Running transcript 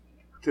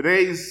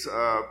Today's,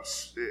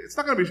 it's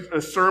not going to be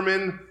a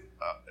sermon.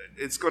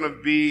 It's going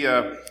to be,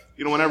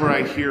 whenever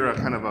I hear a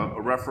kind of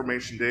a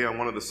Reformation Day on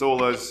one of the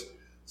Solas,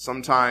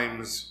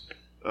 sometimes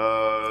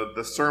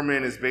the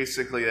sermon is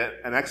basically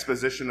an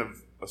exposition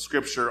of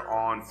Scripture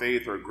on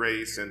faith or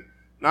grace, and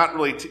not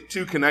really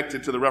too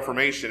connected to the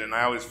Reformation. And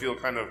I always feel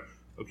kind of,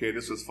 okay,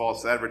 this was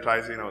false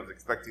advertising. I was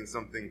expecting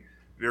something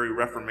very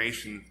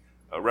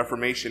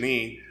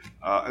Reformation-y.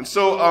 And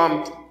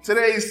so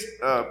today's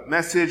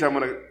message, I'm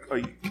going to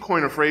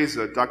coin a phrase.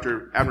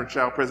 Dr. Abner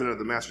Chow, president of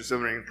the Master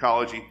Seminary in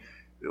College,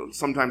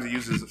 sometimes he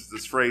uses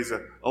this phrase, a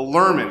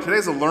lerman.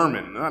 Today's a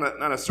lerman,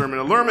 not a sermon.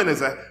 A lerman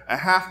is a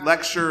half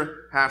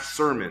lecture, half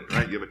sermon,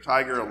 right? You have a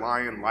tiger, a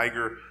lion,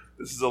 liger.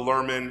 This is a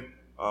lerman,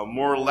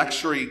 more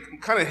lecture-y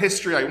kind of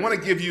history. I want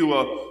to give you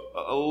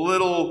a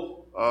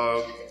little,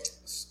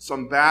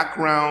 some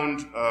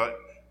background,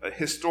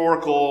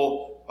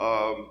 historical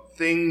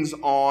things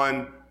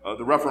on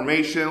the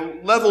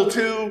Reformation. Level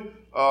 2,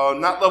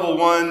 not level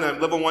 1.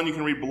 Level 1 you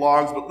can read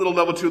blogs, but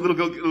level 2,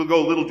 it'll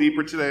go a little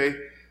deeper today,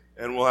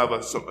 and we'll have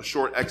a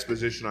short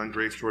exposition on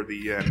grace toward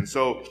the end. And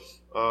so,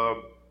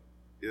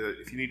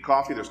 if you need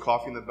coffee, there's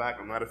coffee in the back.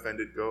 I'm not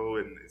offended. Go,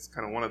 and it's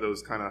kind of one of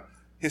those kind of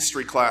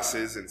history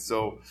classes, and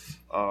so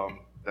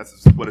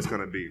that's what it's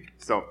going to be.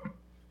 So,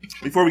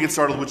 before we get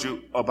started, would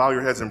you bow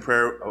your heads in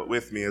prayer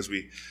with me as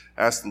we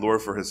ask the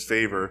Lord for His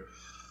favor?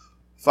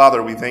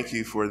 Father, we thank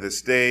you for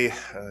this day,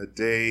 a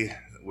day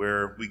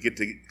where we get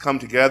to come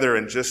together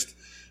and just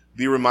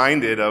be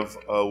reminded of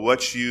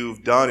what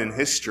you've done in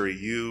history.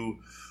 You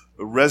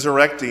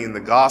resurrecting the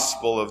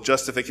gospel of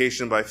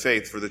justification by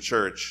faith for the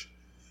church.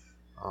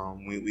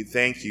 We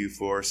thank you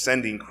for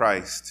sending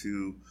Christ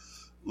to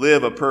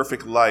live a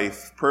perfect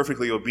life,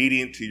 perfectly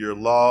obedient to your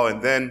law,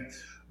 and then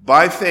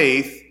by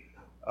faith,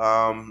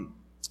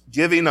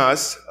 giving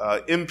us,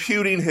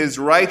 imputing his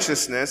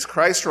righteousness,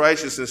 Christ's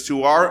righteousness,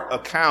 to our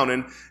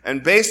account,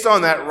 and based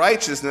on that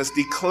righteousness,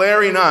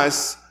 declaring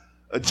us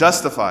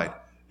justified,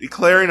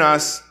 declaring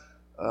us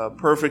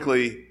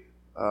perfectly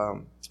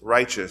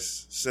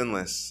righteous,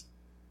 sinless.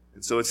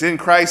 And so it's in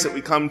Christ that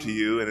we come to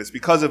you, and it's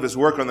because of his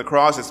work on the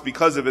cross, it's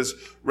because of his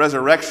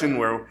resurrection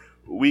where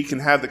we can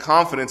have the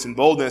confidence and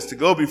boldness to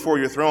go before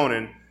your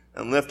throne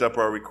and lift up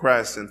our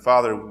requests. And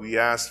Father, we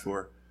ask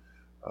for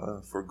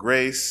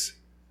grace,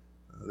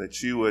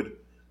 that you would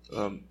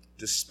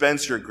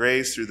dispense your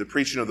grace through the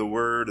preaching of the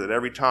word, that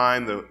every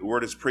time the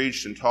word is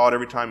preached and taught,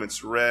 every time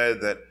it's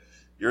read, that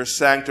your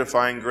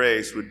sanctifying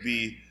grace would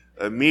be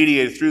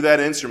mediated through that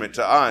instrument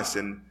to us,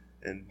 and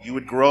you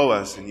would grow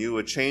us, and you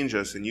would change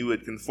us, and you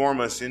would conform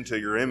us into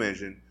your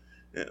image. And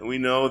we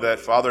know that,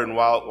 Father, and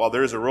while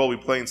there's a role we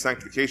play in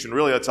sanctification,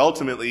 really it's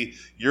ultimately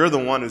you're the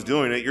one who's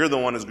doing it. You're the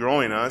one who's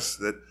growing us,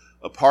 that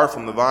apart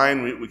from the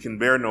vine, we can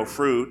bear no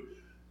fruit.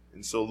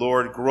 And so,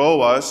 Lord,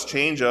 grow us,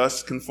 change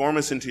us, conform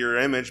us into your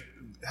image.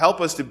 Help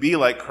us to be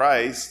like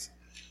Christ.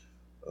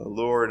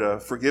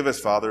 Lord, forgive us,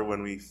 Father,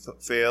 when we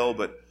fail,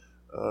 but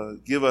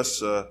give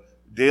us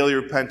daily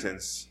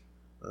repentance,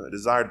 a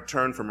desire to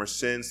turn from our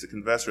sins, to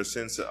confess our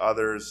sins to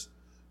others.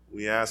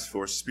 We ask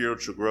for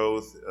spiritual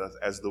growth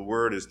as the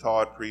word is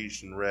taught,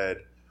 preached, and read.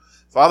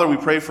 Father, we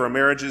pray for our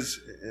marriages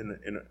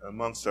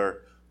amongst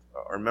our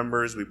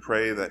members. We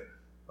pray that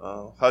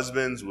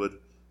husbands would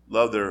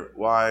love their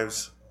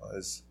wives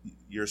as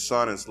your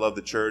Son has loved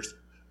the church,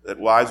 that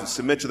wives would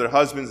submit to their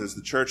husbands as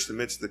the church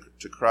submits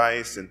to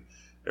Christ, and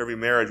every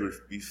marriage would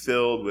be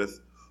filled with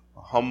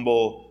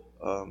humble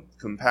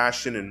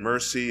compassion and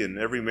mercy, and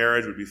every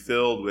marriage would be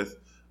filled with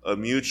a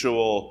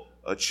mutual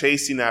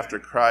chasing after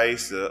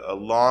Christ, a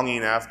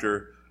longing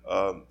after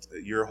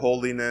your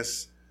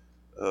holiness.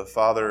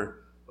 Father,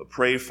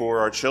 pray for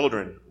our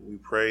children. We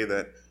pray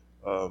that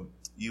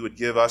you would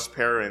give us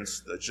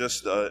parents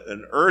just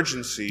an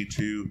urgency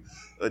to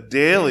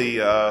daily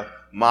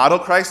model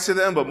Christ to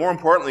them, but more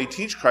importantly,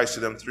 teach Christ to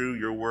them through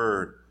your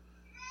word.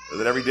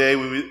 That every day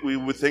we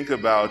would think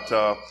about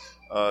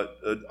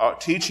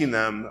teaching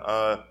them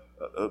a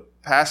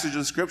passage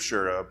of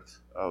Scripture,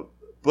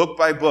 book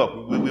by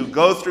book. We would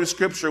go through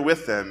Scripture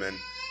with them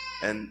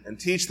and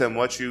teach them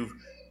what you've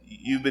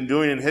been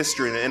doing in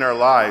history and in our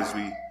lives.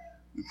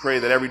 We pray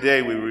that every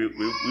day we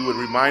would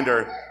remind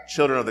our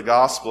children of the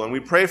gospel, and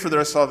we pray for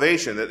their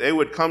salvation, that they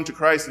would come to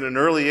Christ in an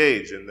early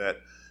age, and that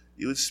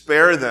you would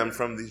spare them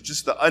from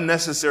the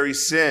unnecessary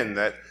sin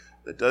that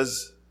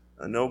does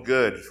no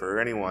good for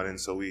anyone. And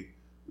so we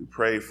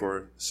pray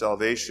for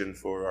salvation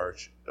for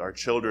our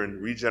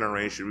children,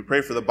 regeneration. We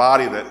pray for the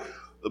body, that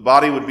the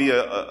body would be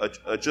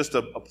just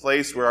a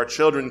place where our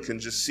children can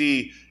just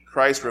see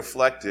Christ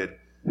reflected,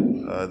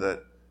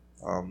 that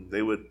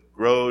they would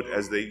grow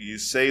as you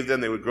save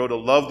them. They would grow to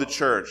love the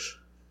church,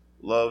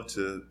 love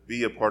to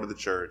be a part of the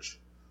church.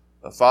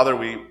 Father,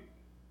 we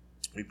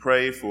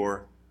pray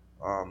for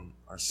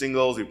our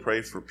singles. We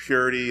pray for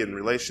purity in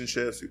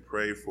relationships. We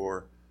pray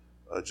for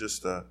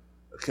just a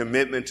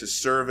commitment to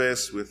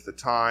service with the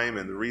time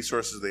and the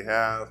resources they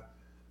have.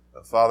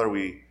 Father,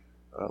 we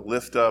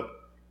lift up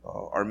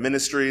our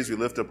ministries. We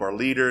lift up our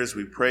leaders.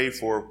 We pray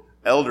for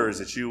elders,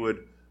 that you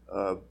would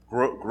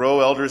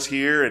grow elders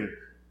here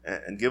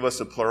and give us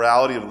a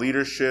plurality of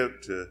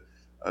leadership to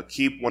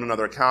keep one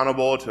another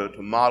accountable,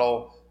 to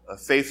model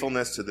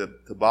faithfulness to the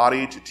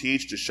body, to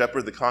teach, to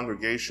shepherd the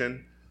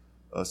congregation.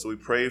 So we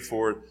pray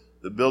for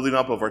the building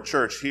up of our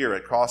church here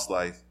at Cross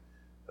Life.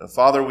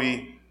 Father,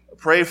 we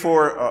pray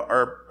for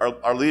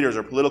our leaders,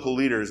 our political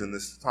leaders in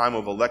this time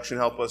of election.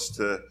 Help us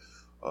to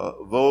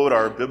vote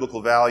our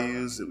biblical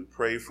values. We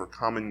pray for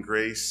common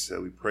grace.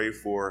 We pray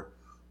for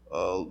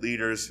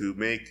leaders who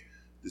make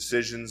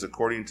decisions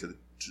according to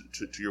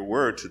your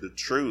word, to the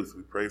truth.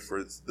 We pray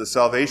for the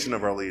salvation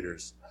of our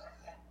leaders,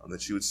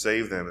 that you would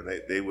save them and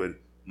they would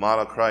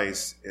model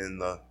Christ in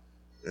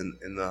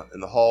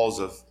the halls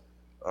of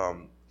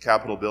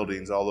Capitol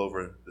buildings all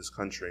over this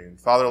country. And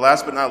Father,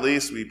 last but not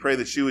least, we pray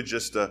that you would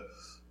just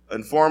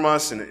inform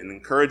us and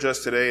encourage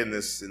us today in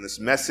this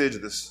message,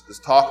 this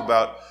talk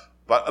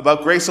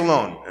about grace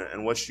alone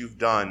and what you've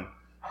done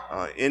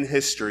in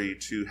history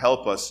to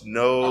help us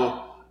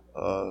know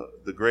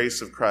the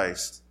grace of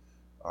Christ.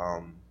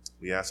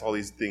 We ask all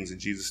these things in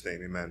Jesus'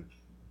 name, amen.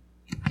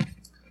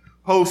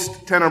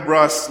 Post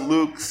tenebras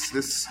lux,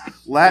 this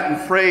Latin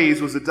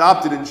phrase was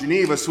adopted in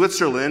Geneva,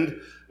 Switzerland,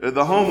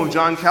 the home of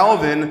John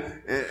Calvin,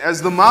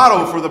 as the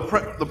motto for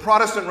the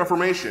Protestant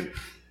Reformation.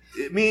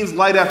 It means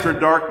light after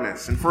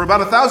darkness. And for about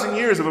 1,000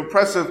 years of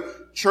oppressive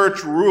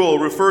church rule,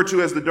 referred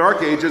to as the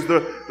Dark Ages,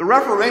 the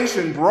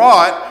Reformation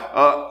brought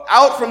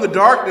out from the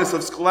darkness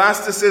of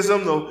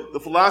scholasticism, the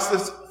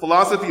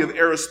philosophy of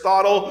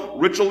Aristotle,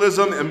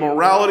 ritualism,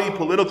 immorality,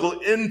 political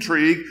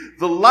intrigue,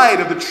 the light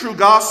of the true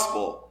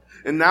gospel.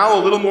 And now,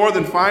 a little more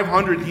than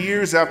 500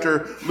 years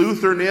after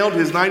Luther nailed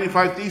his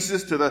 95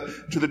 Theses to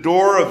the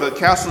door of the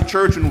Castle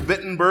Church in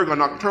Wittenberg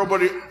on October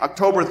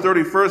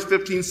 31st,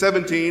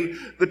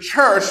 1517, the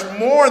church,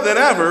 more than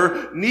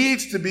ever,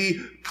 needs to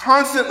be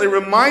constantly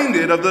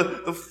reminded of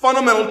the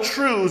fundamental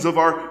truths of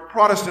our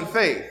Protestant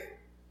faith.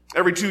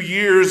 Every 2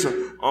 years,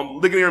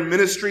 Ligonier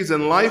Ministries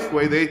and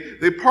Lifeway,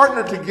 they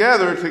partner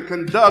together to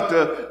conduct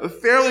a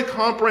fairly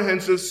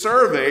comprehensive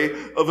survey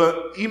of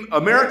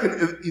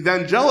American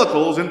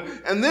evangelicals,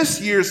 and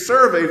this year's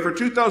survey for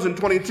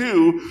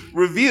 2022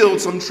 revealed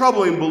some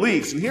troubling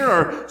beliefs. And here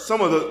are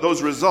some of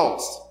those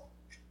results.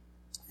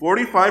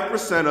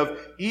 45% of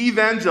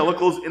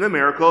evangelicals in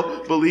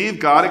America believe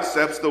God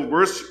accepts the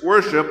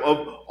worship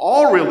of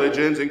all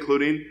religions,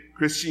 including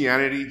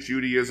Christianity,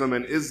 Judaism,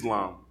 and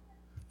Islam.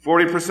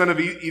 40% of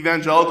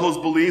evangelicals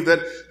believe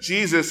that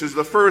Jesus is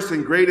the first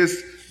and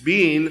greatest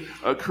being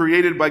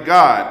created by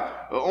God.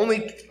 Only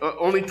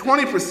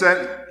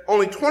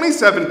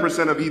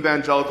 27% of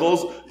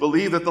evangelicals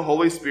believe that the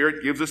Holy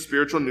Spirit gives a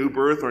spiritual new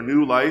birth or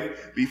new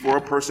life before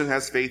a person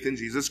has faith in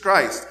Jesus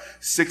Christ.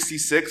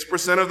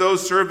 66% of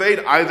those surveyed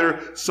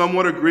either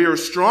somewhat agree or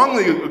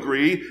strongly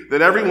agree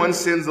that everyone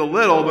sins a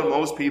little, but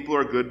most people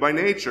are good by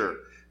nature.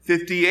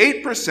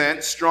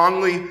 58%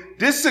 strongly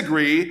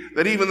disagree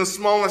that even the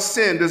smallest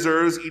sin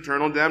deserves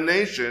eternal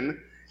damnation.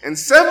 And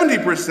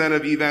 70%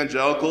 of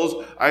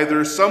evangelicals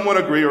either somewhat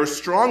agree or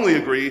strongly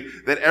agree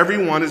that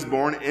everyone is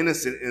born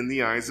innocent in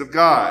the eyes of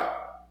God.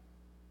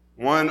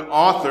 One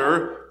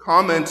author,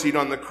 commenting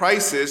on the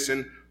crisis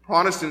in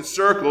Protestant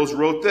circles,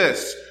 wrote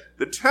this: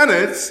 "The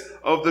tenets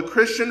of the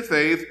Christian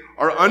faith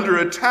are under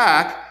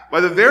attack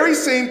by the very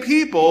same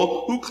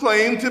people who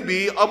claim to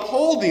be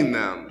upholding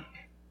them."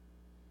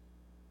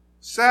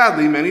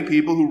 Sadly, many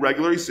people who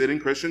regularly sit in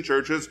Christian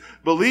churches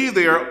believe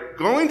they are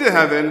going to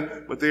heaven,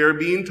 but they are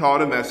being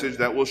taught a message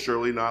that will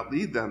surely not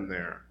lead them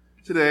there.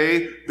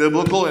 Today,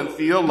 biblical and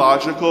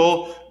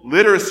theological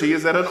literacy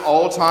is at an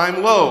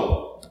all-time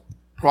low.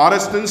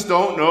 Protestants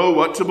don't know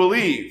what to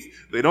believe.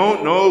 They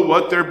don't know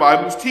what their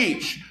Bibles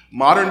teach.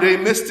 Modern-day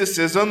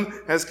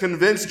mysticism has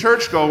convinced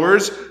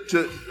churchgoers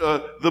to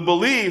the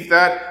belief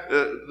that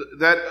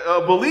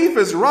a belief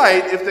is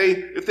right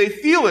if they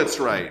feel it's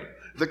right.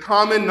 The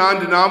common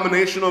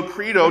non-denominational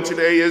credo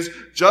today is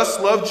just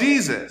love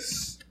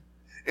Jesus.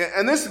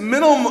 And this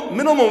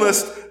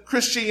minimalist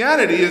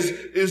Christianity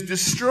is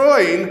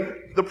destroying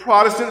the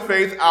Protestant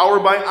faith hour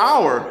by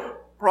hour.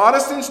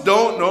 Protestants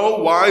don't know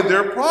why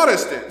they're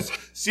Protestants.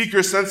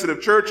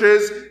 Seeker-sensitive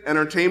churches,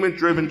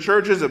 entertainment-driven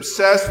churches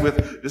obsessed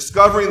with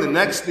discovering the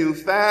next new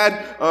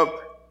fad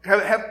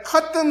have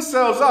cut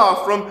themselves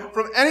off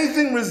from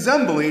anything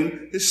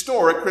resembling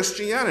historic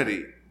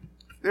Christianity.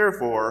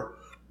 Therefore,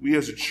 we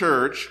as a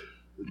church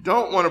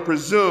don't want to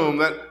presume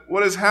that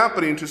what is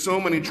happening to so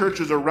many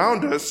churches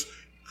around us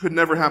could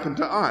never happen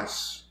to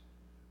us.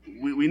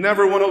 We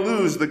never want to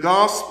lose the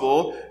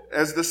gospel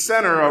as the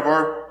center of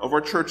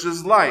our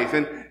church's life.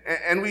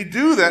 And we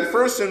do that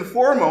first and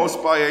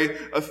foremost by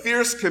a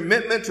fierce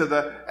commitment to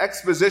the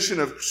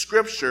exposition of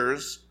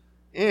scriptures.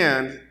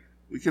 And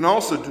we can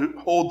also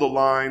hold the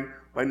line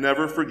by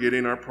never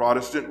forgetting our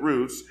Protestant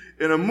roots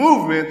in a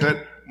movement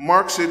that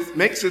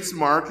makes its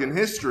mark in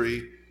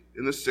history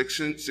in the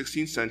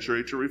 16th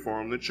century to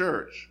reform the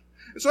church.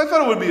 And so I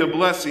thought it would be a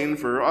blessing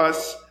for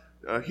us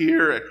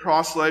here at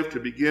Cross Life to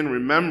begin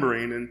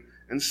remembering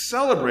and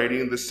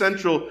celebrating the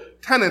central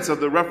tenets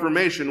of the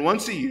Reformation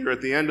once a year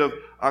at the end of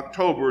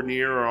October,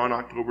 near or on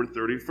October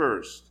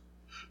 31st.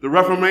 The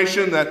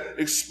Reformation that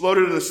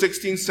exploded in the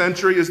 16th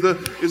century is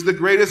the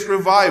greatest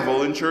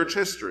revival in church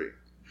history.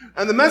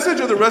 And the message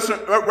of the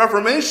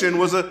Reformation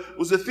was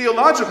a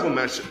theological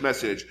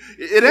message.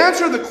 It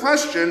answered the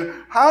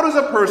question, how does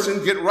a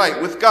person get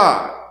right with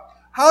God?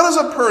 How does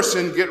a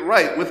person get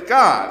right with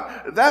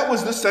God? That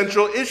was the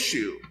central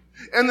issue.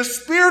 And the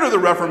spirit of the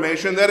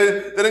Reformation that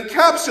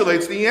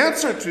encapsulates the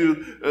answer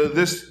to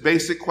this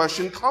basic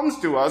question comes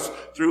to us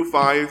through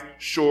 5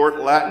 short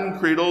Latin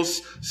creedal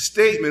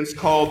statements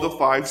called the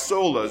 5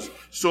 solas.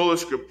 Sola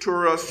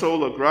scriptura,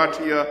 sola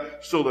gratia,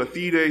 sola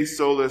fide,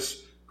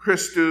 solus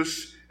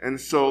Christus, and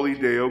soli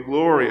Deo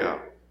gloria.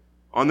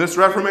 On this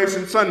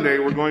Reformation Sunday,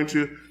 we're going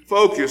to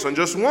focus on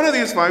just one of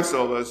these 5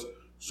 solas,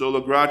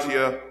 sola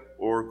gratia,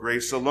 or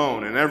grace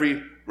alone. And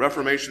every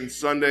Reformation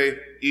Sunday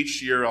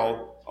each year,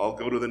 I'll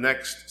go to the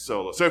next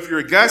sola. So if you're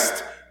a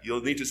guest,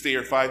 you'll need to stay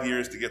here 5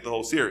 years to get the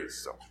whole series.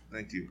 So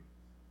thank you.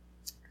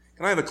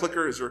 Can I have a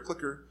clicker? Is there a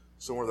clicker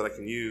somewhere that I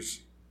can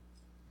use?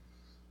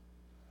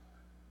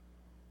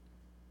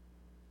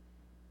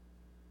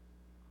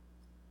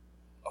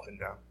 Up and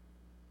down.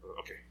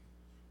 Okay.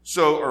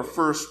 So our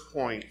first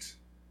point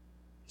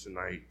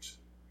tonight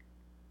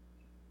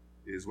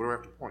is, where do I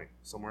have to point?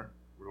 Somewhere?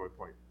 Where do I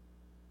point?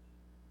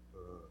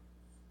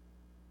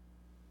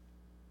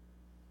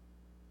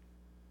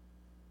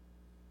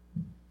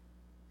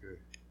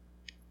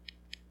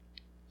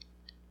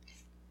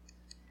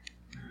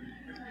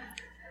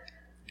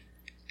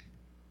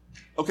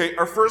 Okay,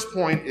 our first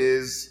point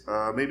is,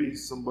 maybe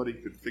somebody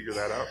could figure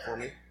that out for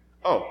me.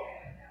 Oh,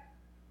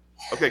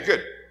 okay,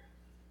 good.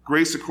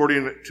 Grace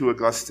according to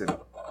Augustine.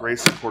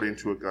 Grace according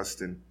to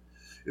Augustine.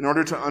 In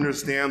order to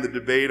understand the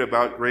debate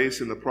about grace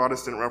in the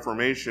Protestant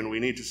Reformation, we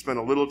need to spend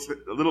a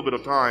little bit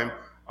of time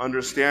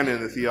understanding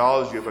the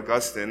theology of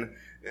Augustine.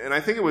 And I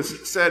think it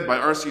was said by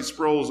R.C.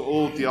 Sproul's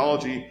old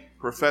theology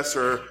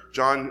professor,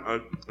 John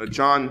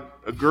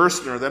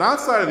Gerstner, that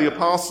outside of the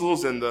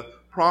apostles and the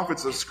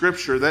prophets of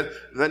Scripture,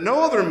 that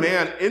no other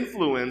man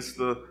influenced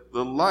the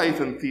life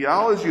and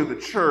theology of the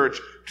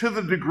church to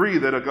the degree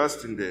that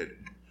Augustine did.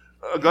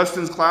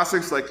 Augustine's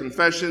classics like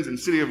Confessions and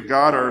City of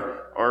God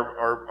are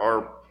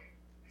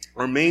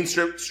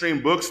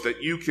mainstream books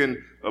that you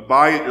can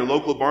buy at your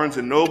local Barnes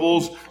and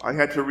Nobles. I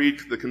had to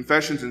read the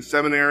Confessions in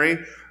Seminary.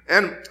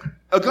 And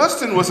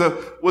Augustine was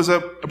a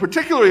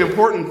particularly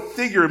important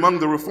figure among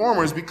the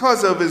Reformers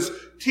because of his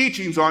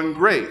teachings on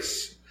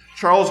grace.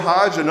 Charles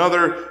Hodge,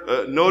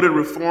 another noted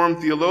Reformed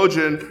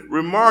theologian,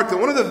 remarked that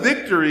one of the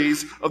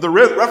victories of the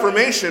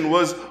Reformation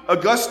was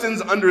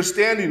Augustine's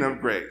understanding of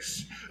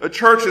grace.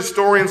 Church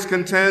historians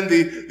contend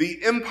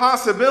the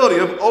impossibility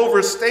of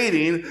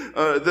overstating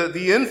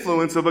the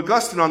influence of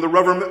Augustine on the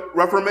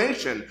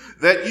Reformation,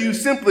 that you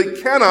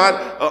simply cannot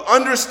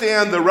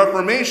understand the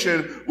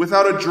Reformation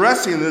without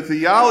addressing the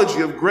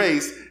theology of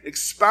grace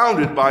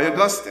expounded by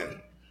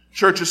Augustine.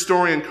 Church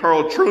historian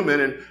Carl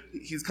Trueman,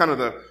 and he's kind of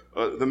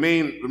the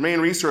main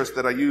resource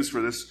that I use for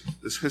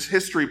this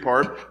history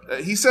part,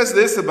 he says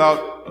this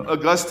about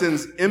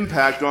Augustine's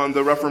impact on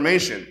the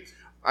Reformation.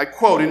 I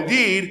quote,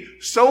 "Indeed,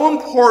 so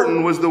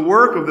important was the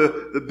work of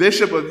the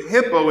Bishop of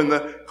Hippo in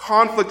the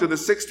conflict of the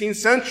 16th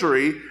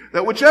century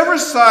that whichever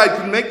side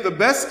could make the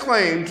best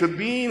claim to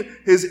being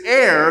his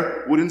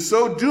heir would in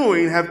so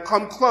doing have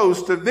come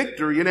close to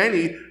victory in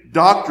any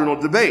doctrinal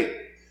debate."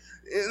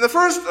 In the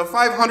first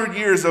 500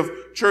 years of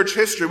church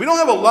history, we don't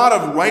have a lot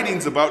of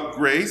writings about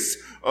grace.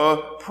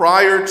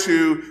 Prior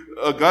to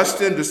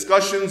Augustine,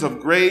 discussions of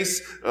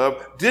grace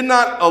did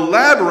not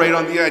elaborate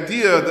on the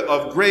idea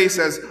of grace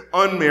as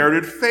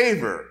unmerited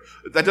favor.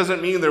 That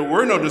doesn't mean there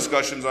were no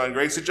discussions on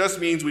grace. It just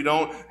means we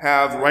don't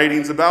have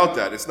writings about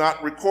that. It's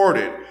not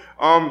recorded.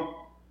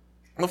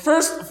 The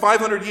first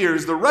 500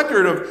 years, the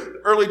record of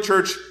early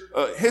church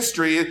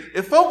history,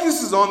 it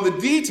focuses on the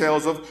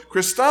details of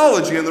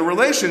Christology and the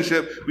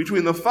relationship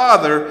between the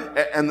Father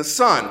and the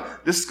Son.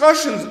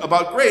 Discussions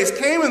about grace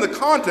came in the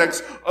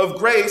context of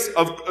grace,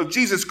 of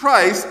Jesus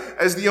Christ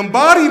as the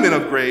embodiment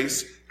of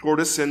grace toward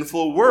a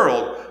sinful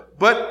world.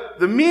 But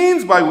the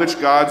means by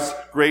which God's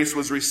grace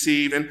was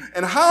received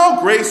and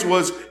how grace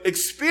was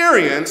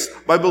experienced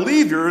by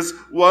believers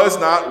was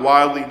not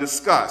widely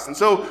discussed. And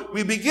so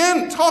we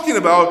begin talking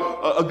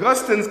about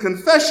Augustine's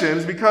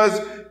Confessions because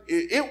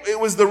it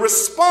was the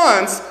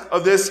response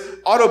of this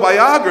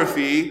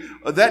autobiography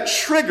that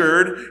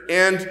triggered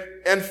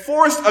and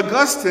forced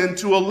Augustine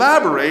to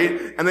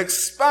elaborate and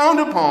expound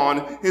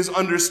upon his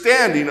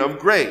understanding of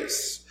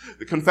grace.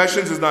 The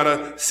Confessions is not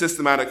a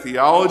systematic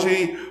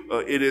theology.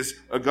 It is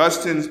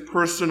Augustine's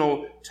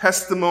personal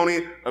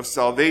testimony of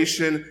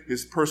salvation,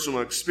 his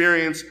personal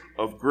experience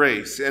of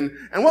grace. And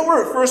what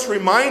we're first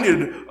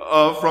reminded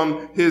of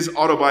from his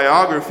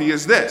autobiography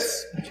is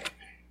this.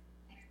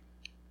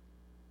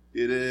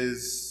 It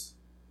is,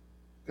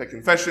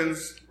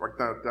 Confessions, write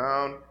that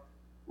down.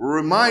 We're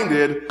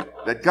reminded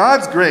that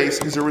God's grace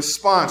is a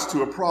response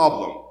to a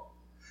problem.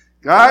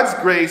 God's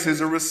grace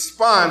is a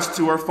response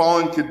to our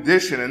fallen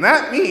condition. And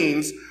that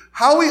means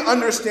how we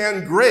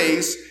understand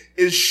grace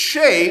is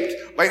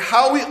shaped by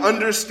how we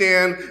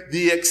understand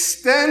the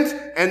extent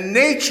and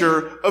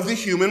nature of the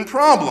human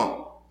problem.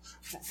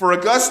 For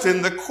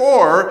Augustine, the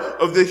core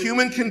of the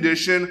human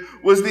condition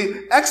was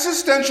the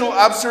existential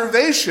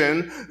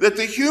observation that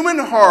the human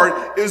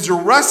heart is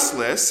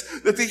restless,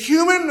 that the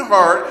human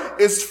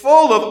heart is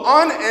full of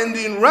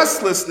unending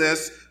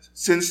restlessness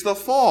since the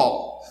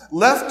fall.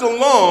 Left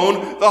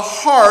alone, the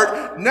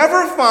heart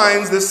never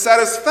finds the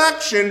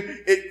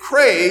satisfaction it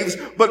craves,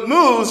 but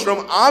moves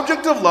from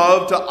object of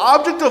love to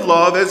object of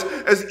love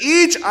as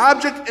each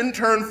object in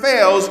turn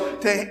fails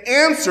to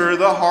answer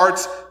the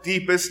heart's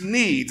deepest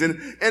needs. And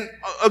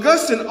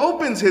Augustine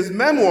opens his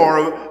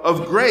memoir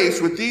of grace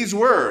with these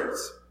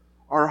words: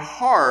 "Our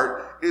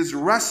heart is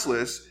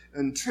restless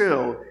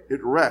until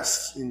it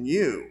rests in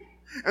you."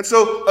 And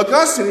so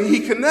Augustine,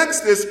 he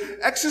connects this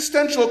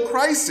existential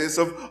crisis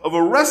of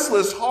a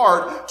restless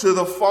heart to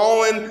the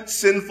fallen,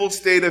 sinful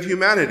state of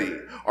humanity.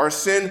 Our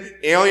sin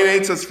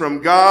alienates us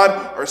from God.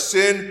 Our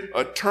sin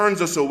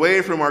turns us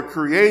away from our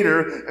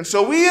Creator. And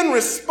so we, in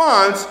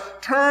response,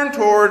 turn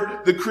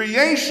toward the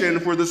creation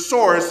for the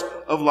source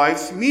of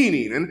life's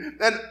meaning.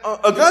 And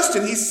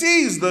Augustine, he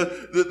sees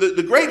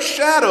the great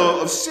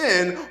shadow of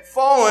sin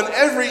fall on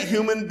every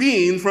human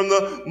being from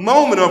the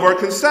moment of our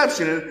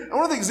conception. And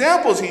one of the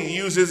examples he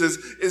uses is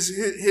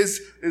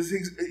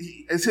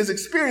his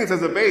experience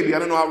as a baby. I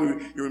don't know how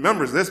he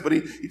remembers this, but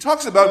he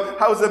talks about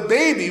how as a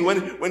baby,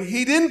 when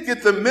he didn't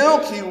get the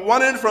milk he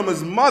wanted from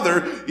his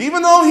mother,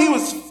 even though he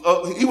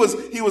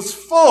was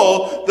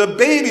full, the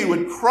baby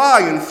would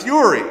cry in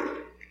fury.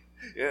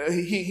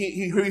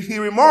 He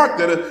remarked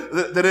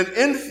that an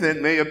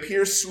infant may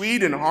appear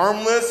sweet and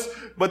harmless,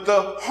 but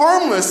the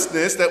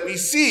harmlessness that we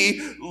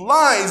see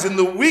lies in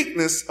the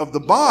weakness of the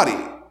body.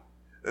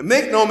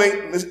 Make no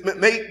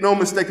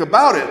mistake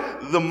about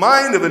it. The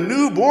mind of a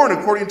newborn,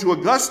 according to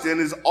Augustine,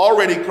 is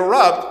already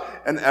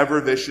corrupt and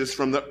ever vicious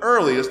from the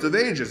earliest of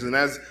ages. And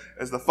as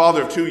the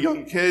father of two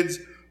young kids,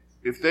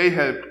 if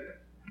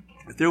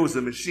there was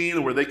a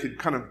machine where they could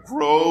kind of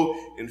grow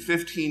in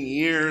 15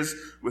 years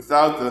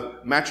without the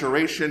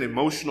maturation,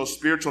 emotional,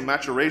 spiritual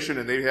maturation,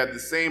 and they had the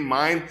same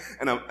mind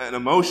and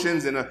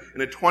emotions in a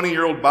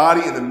 20-year-old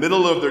body in the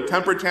middle of their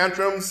temper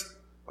tantrums,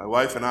 my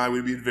wife and I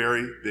would be in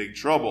very big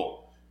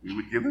trouble. We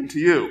would give them to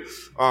you.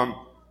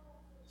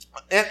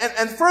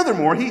 And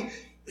furthermore, he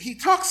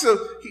gives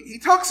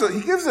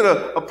it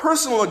a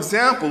personal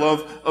example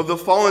of the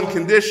fallen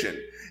condition.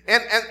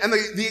 And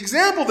the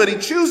example that he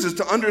chooses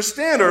to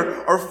understand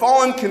our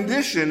fallen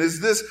condition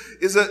is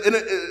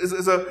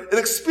an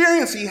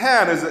experience he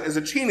had as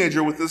a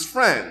teenager with his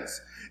friends.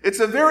 It's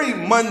a very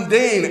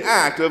mundane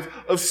act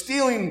of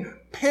stealing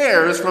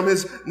pears from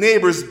his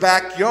neighbor's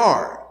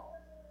backyard.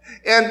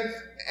 And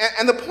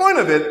the point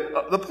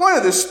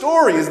of this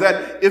story is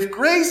that if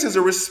grace is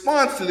a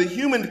response to the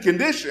human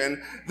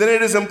condition, then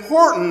it is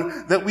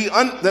important that we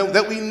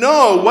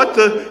know what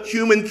the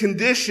human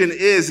condition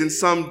is in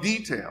some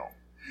detail.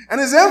 And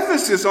his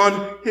emphasis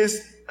on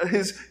his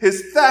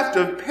theft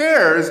of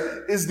pears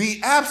is the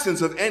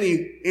absence of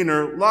any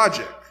inner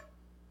logic.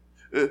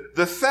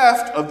 The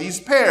theft of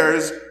these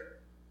pears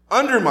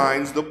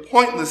undermines the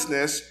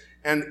pointlessness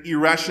and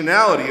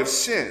irrationality of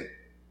sin.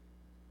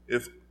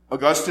 If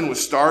Augustine was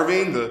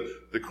starving,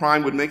 the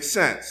crime would make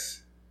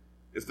sense.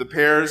 If the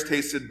pears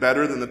tasted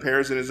better than the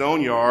pears in his own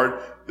yard,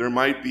 there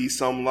might be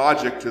some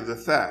logic to the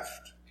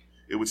theft.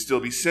 It would still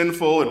be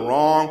sinful and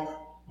wrong,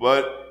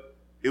 but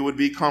it would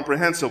be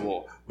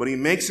comprehensible. But he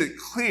makes it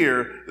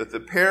clear that the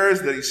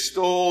pears that he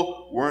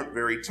stole weren't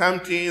very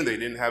tempting. They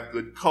didn't have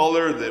good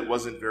color. That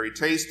wasn't very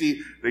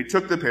tasty. They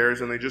took the pears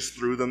and they just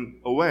threw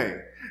them away.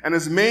 And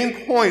his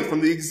main point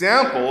from the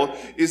example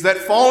is that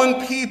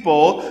fallen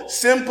people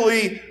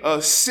simply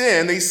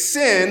sin. They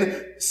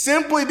sin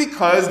simply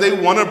because they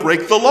want to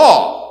break the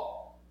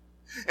law.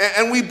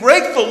 And we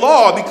break the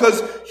law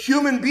because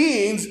human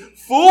beings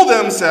fool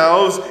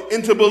themselves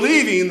into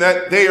believing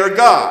that they are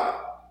God.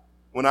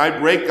 When I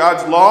break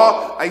God's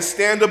law, I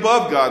stand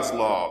above God's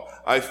law.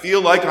 I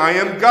feel like I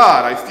am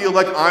God. I feel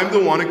like I'm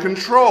the one in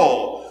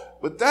control.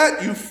 But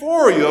that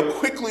euphoria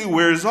quickly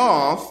wears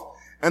off,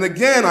 and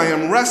again I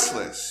am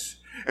restless.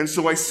 And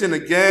so I sin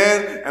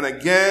again and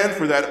again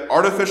for that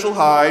artificial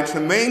high to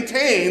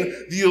maintain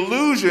the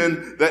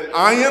illusion that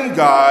I am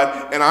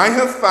God and I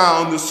have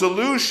found the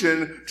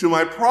solution to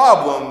my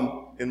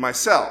problem in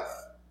myself.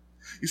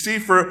 You see,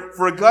 for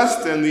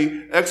Augustine,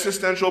 the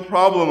existential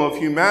problem of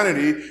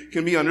humanity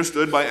can be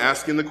understood by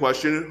asking the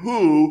question,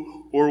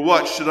 who or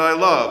what should I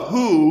love?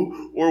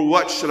 Who or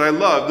what should I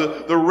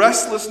love? The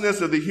restlessness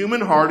of the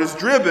human heart is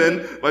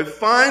driven by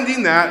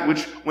finding that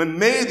which, when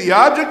made the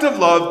object of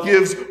love,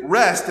 gives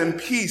rest and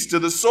peace to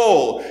the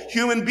soul.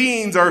 Human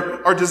beings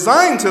are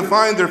designed to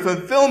find their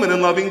fulfillment in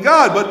loving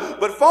God,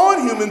 but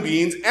fallen human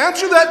beings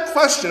answer that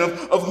question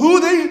of who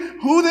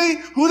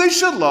they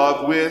should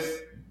love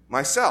with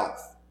myself.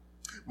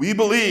 We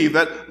believe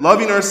that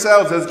loving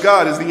ourselves as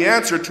God is the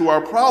answer to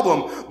our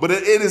problem, but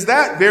it is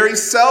that very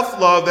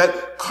self-love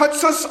that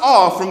cuts us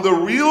off from the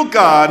real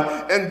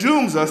God and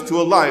dooms us to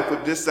a life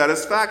of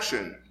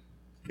dissatisfaction.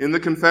 In the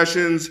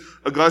Confessions,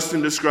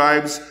 Augustine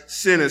describes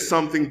sin as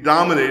something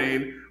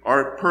dominating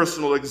our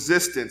personal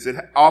existence. It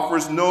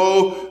offers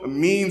no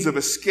means of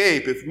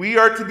escape. If we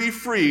are to be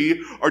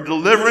free, our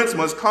deliverance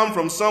must come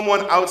from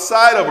someone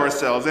outside of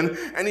ourselves. And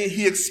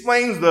he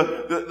explains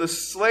the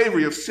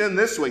slavery of sin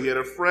this way. He had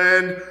a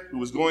friend who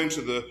was going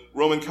to the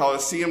Roman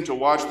Colosseum to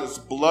watch this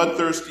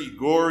bloodthirsty,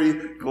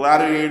 gory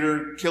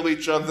gladiator kill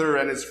each other.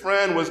 And his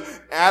friend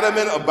was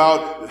adamant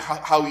about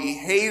how he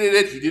hated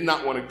it. He did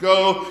not want to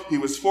go. He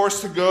was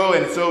forced to go.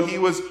 And so he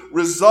was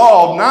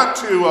resolved not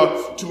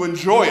to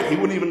enjoy it. He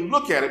wouldn't even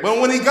look at it.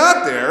 But when he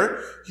got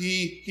there,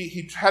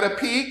 he had a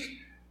peek,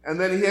 and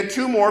then he had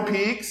two more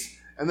peeks,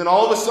 and then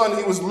all of a sudden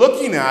he was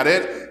looking at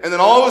it, and then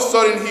all of a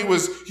sudden he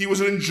was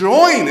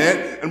enjoying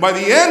it, and by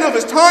the end of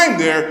his time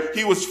there,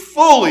 he was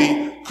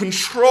fully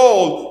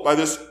controlled by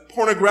this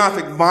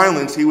pornographic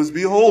violence he was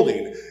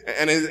beholding.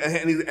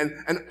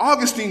 And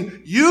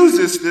Augustine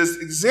uses this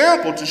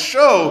example to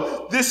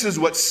show this is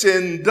what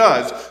sin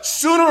does.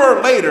 Sooner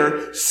or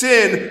later,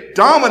 sin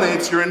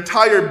dominates your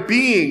entire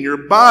being, your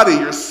body,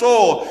 your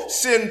soul.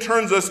 Sin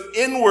turns us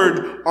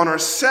inward on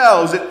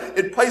ourselves.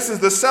 It places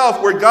the self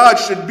where God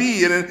should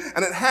be, and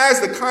it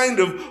has the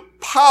kind of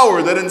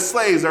power that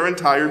enslaves our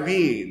entire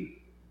being.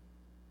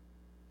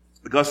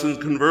 Augustine's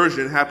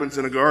conversion happens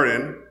in a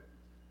garden.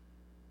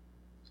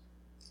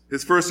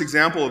 His first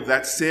example of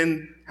that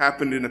sin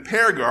happened in a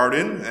pear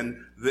garden,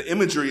 and the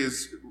imagery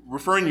is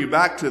referring you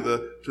back to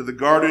the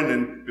garden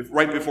and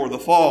right before the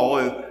fall.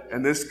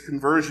 And this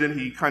conversion,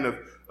 he kind of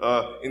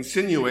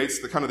insinuates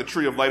the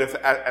tree of life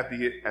at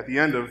the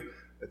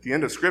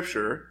end of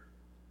Scripture.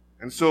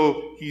 And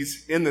so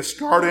he's in this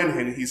garden,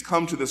 and he's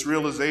come to this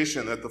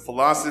realization that the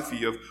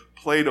philosophy of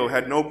Plato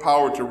had no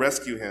power to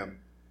rescue him.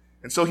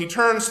 And so he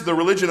turns to the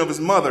religion of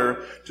his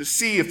mother to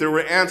see if there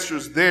were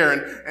answers there.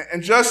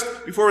 And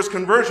just before his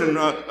conversion,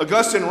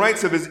 Augustine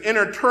writes of his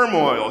inner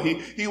turmoil.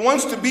 He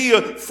wants to be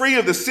free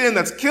of the sin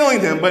that's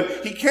killing him,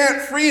 but he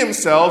can't free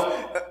himself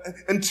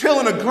until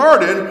in a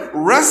garden,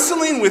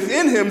 wrestling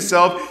within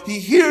himself, he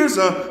hears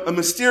a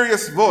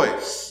mysterious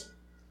voice.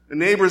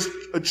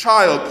 A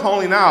child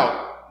calling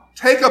out,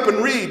 "Take up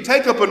and read,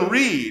 take up and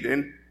read."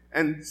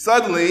 And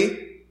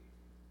suddenly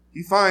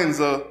he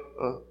finds a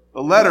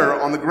letter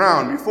on the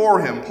ground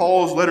before him,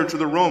 Paul's letter to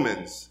the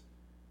Romans.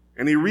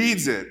 And he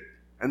reads it,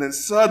 and then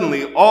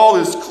suddenly all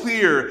is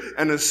clear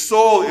and his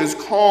soul is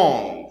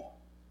calmed.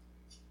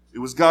 It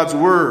was God's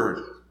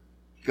word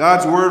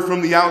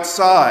from the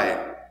outside.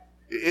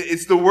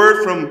 It's the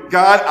word from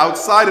God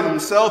outside of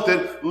himself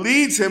that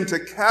leads him to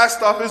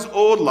cast off his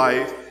old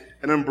life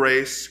and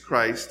embrace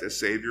Christ as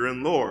Savior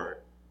and Lord.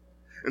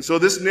 And so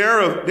this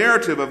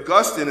narrative of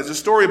Augustine is a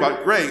story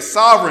about grace,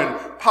 sovereign,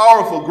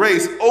 powerful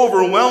grace,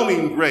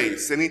 overwhelming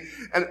grace.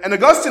 And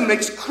Augustine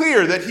makes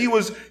clear that he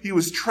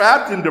was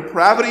trapped in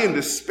depravity and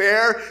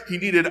despair. He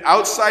needed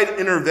outside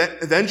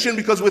intervention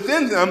because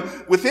within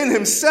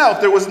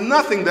himself, there was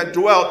nothing that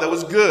dwelt that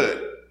was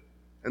good.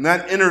 And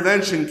that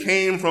intervention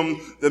came from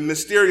the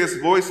mysterious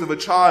voice of a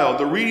child,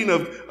 the reading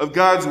of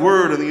God's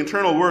word and the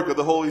internal work of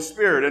the Holy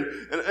Spirit.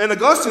 And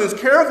Augustine is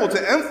careful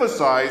to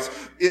emphasize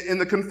in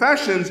the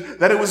Confessions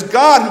that it was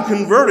God who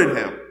converted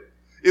him.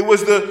 It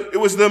was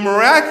the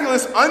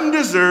miraculous,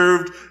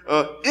 undeserved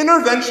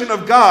intervention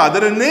of God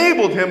that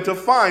enabled him to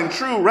find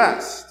true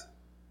rest.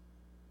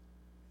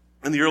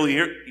 In the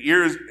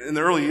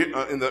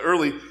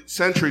early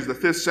centuries, the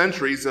 5th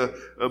centuries,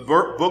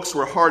 books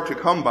were hard to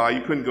come by.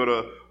 You couldn't go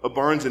to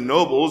Barnes and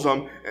Nobles,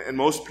 and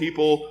most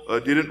people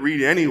didn't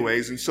read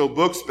anyways. And so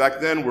books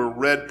back then were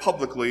read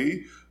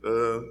publicly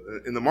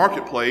in the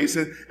marketplace.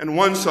 And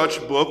one such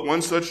book,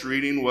 one such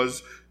reading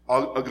was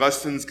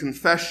Augustine's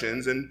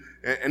Confessions. And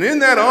in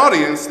that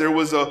audience, there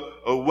was a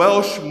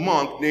Welsh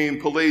monk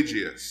named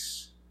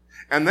Pelagius.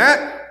 And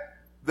that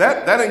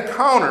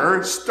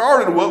encounter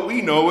started what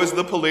we know as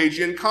the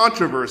Pelagian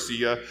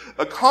controversy,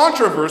 a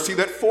controversy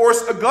that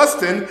forced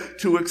Augustine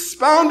to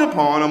expound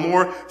upon a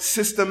more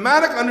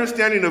systematic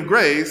understanding of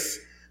grace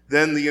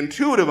than the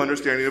intuitive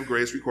understanding of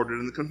grace recorded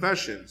in the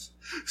Confessions.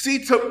 See,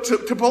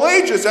 to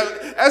Pelagius,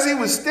 as he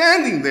was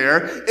standing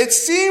there, it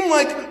seemed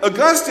like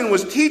Augustine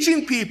was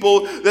teaching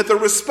people that the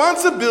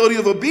responsibility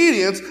of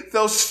obedience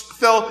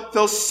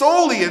fell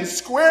solely and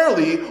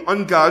squarely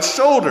on God's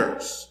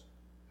shoulders.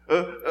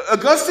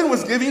 Augustine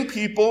was giving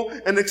people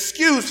an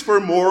excuse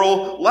for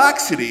moral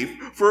laxity.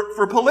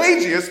 For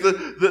Pelagius,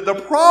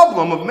 the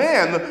problem of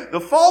man, the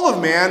fall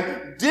of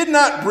man, did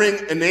not bring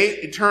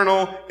innate,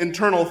 eternal,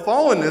 internal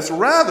fallenness.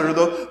 Rather,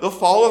 the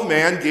fall of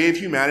man gave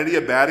humanity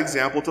a bad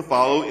example to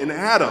follow in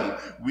Adam.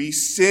 We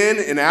sin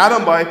in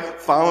Adam by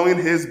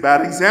following his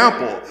bad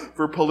example.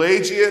 For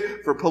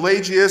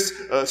Pelagius,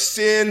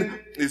 sin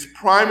is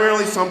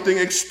primarily something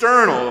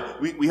external.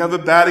 We have a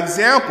bad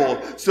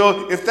example.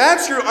 So if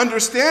that's your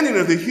understanding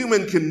of the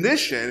human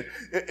condition,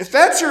 if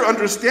that's your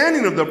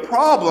understanding of the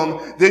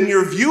problem, then you're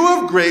your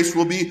view of grace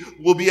will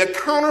be a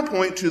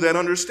counterpoint to that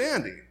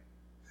understanding.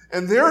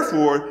 And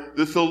therefore,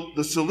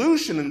 the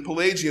solution in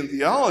Pelagian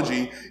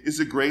theology is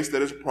a grace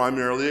that is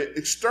primarily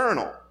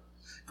external.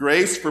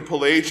 Grace for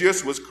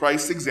Pelagius was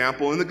Christ's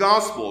example in the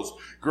Gospels.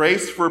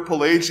 Grace for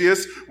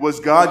Pelagius was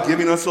God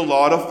giving us a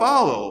law to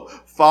follow.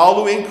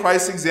 Following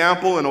Christ's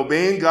example and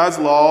obeying God's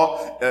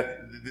law,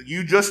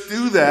 you just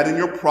do that and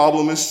your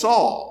problem is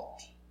solved.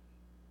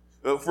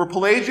 For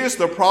Pelagius,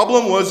 the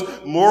problem was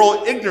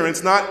moral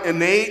ignorance, not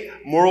innate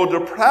moral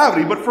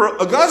depravity. But for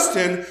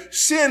Augustine,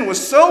 sin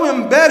was so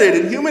embedded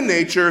in human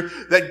nature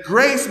that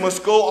grace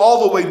must go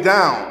all the way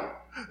down.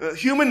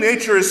 Human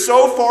nature is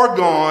so far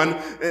gone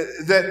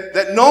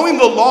that knowing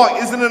the law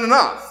isn't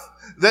enough.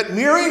 That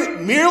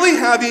merely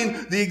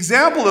having the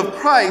example of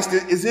Christ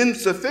is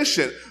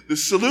insufficient. The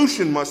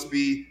solution must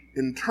be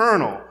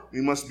internal. We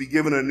must be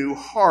given a new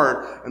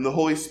heart and the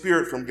Holy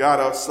Spirit from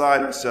God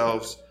outside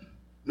ourselves,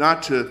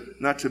 not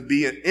to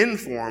be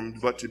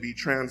informed, but to be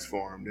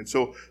transformed. And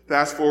so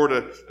fast forward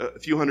a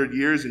few hundred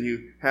years and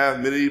you have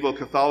medieval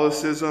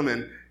Catholicism,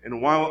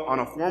 and while on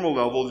a formal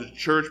level the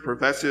church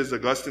professes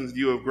Augustine's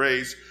view of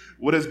grace,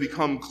 what has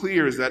become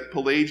clear is that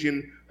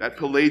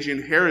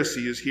Pelagian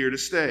heresy is here to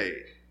stay.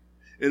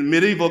 In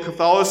medieval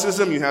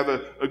Catholicism, you have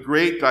a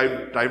great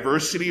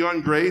diversity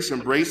on grace,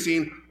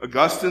 embracing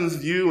Augustine's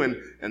view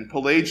and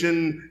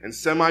Pelagian and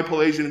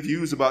semi-Pelagian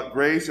views about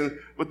grace.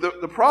 But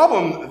the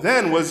problem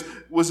then was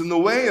in the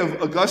way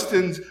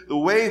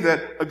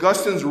that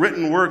Augustine's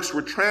written works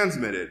were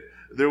transmitted.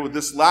 There was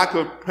this lack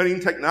of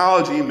printing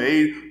technology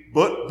made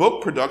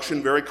book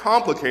production very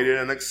complicated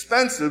and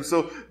expensive,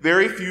 so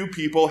very few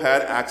people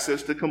had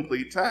access to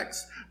complete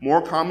text. More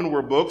common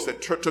were books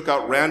that took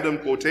out random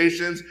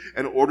quotations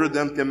and ordered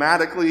them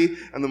thematically,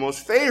 and the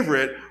most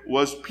favorite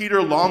was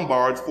Peter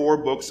Lombard's 4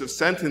 books of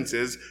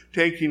sentences,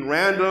 taking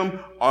random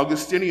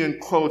Augustinian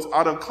quotes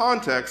out of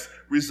context,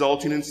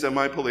 resulting in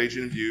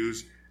semi-Pelagian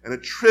views, and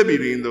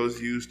attributing those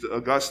views to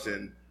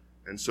Augustine.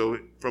 And so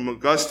from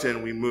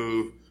Augustine we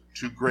move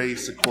to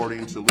grace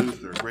according to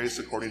Luther. Grace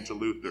according to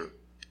Luther.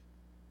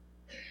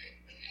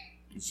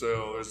 And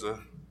so there's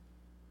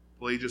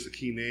Pelagius, a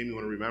key name you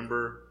want to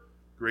remember.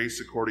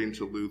 Grace according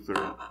to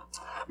Luther.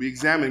 We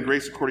examine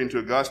grace according to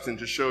Augustine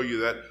to show you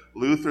that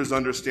Luther's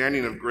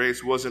understanding of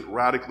grace wasn't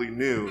radically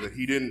new, that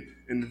he didn't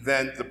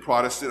invent the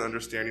Protestant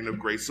understanding of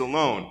grace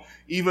alone.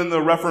 Even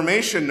the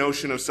Reformation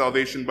notion of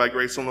salvation by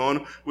grace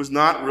alone was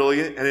not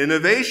really an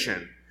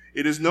innovation.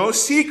 It is no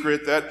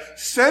secret that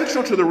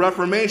central to the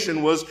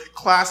Reformation was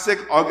classic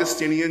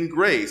Augustinian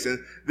grace.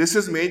 And this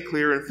is made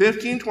clear in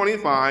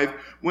 1525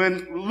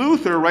 when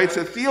Luther writes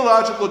a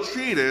theological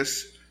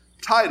treatise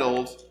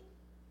titled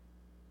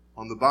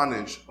On the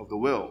Bondage of the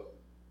Will.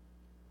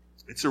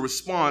 It's a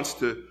response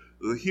to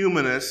the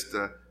humanist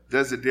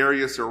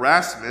Desiderius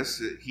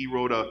Erasmus. He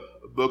wrote a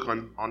book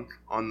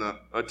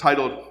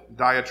titled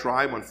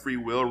Diatribe on Free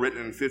Will, written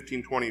in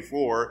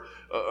 1524.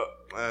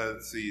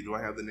 Let's see, do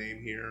I have the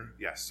name here?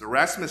 Yes,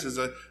 Erasmus is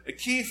a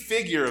key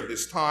figure of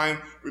this time.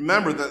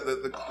 Remember that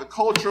the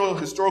cultural,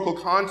 historical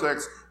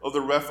context of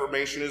the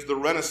Reformation is the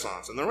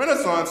Renaissance. And the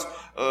Renaissance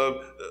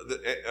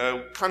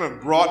kind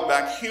of brought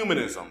back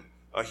humanism.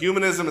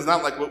 Humanism is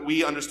not like what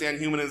we understand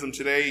humanism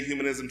today.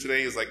 Humanism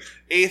today is like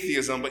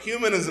atheism. But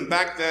humanism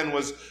back then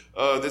was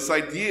this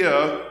idea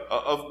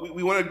of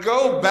we want to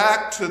go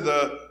back to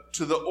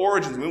the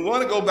origins. We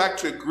want to go back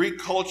to Greek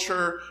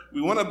culture.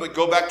 We want to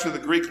go back to the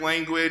Greek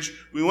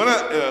language. We want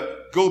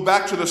to go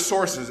back to the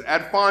sources,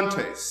 ad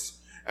fontes.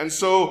 And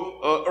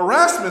so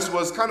Erasmus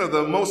was kind of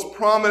the most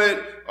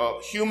prominent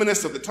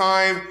humanist of the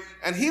time.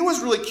 And he was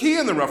really key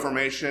in the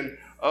Reformation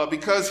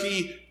because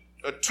he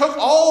took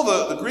all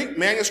the Greek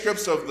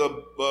manuscripts of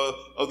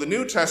the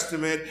New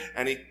Testament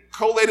and he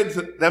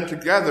collated them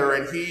together,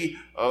 and he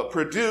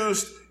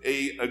produced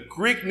a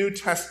Greek New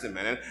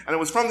Testament. And it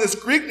was from this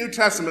Greek New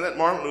Testament that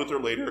Martin Luther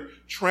later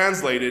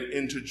translated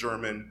into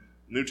German,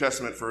 New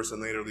Testament first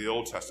and later the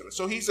Old Testament.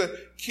 So he's a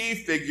key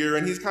figure,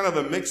 and he's kind of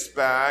a mixed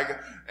bag.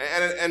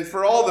 And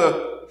for all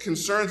the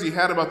concerns he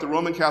had about the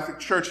Roman Catholic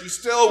Church, he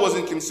still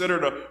wasn't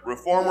considered a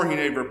reformer. He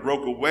never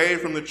broke away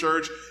from the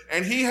church.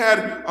 And he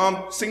had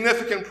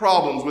significant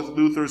problems with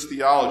Luther's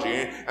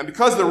theology. And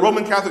because the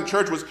Roman Catholic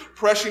Church was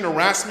pressuring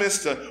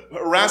Erasmus,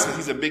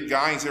 he's a big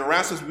guy, he said,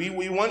 Erasmus,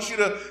 we want you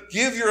to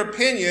give your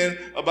opinion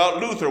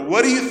about Luther.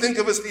 What do you think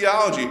of his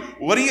theology?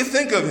 What do you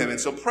think of him? And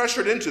so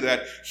pressured into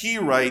that, he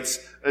writes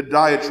a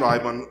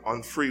diatribe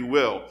on free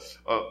will.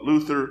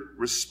 Luther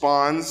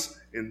responds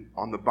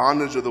on the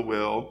bondage of the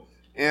will,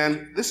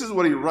 and this is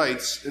what he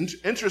writes,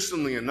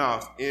 interestingly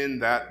enough, in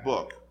that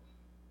book.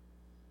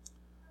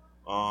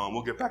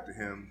 We'll get back to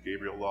him,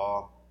 Gabriel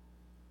Law.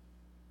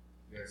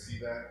 You guys see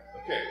that?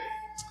 Okay.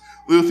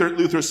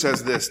 Luther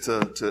says this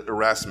to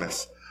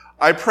Erasmus.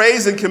 I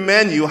praise and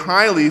commend you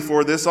highly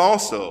for this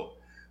also,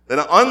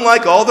 that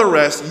unlike all the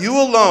rest, you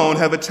alone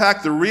have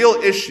attacked the real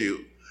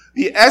issue,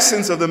 the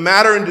essence of the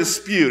matter in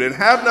dispute, and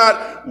have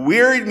not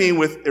wearied me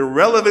with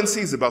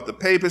irrelevancies about the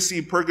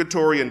papacy,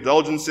 purgatory,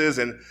 indulgences,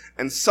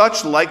 and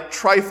such like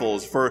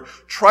trifles, for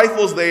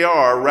trifles they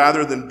are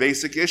rather than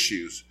basic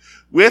issues,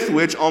 with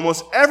which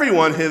almost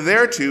everyone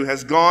hitherto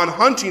has gone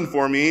hunting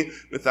for me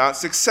without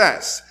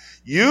success.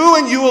 You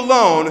and you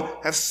alone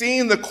have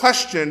seen the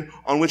question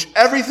on which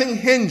everything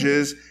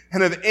hinges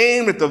and have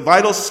aimed at the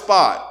vital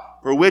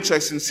spot, for which I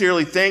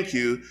sincerely thank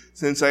you,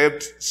 since I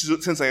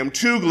am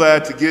too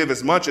glad to give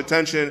as much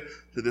attention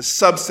to this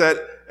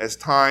subset as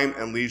time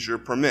and leisure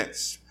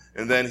permits.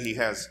 And then he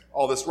has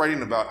all this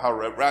writing about how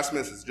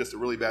Erasmus is just a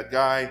really bad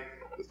guy,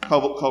 with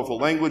colorful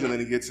language, and then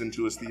he gets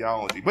into his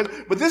theology.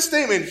 But this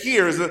statement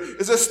here is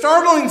a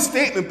startling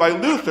statement by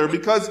Luther,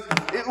 because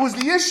it was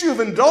the issue of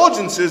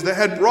indulgences that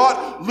had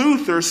brought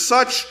Luther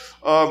such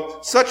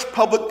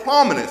public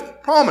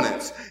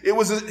prominence. It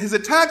was his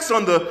attacks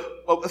on the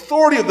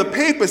authority of the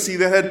papacy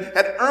that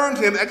had earned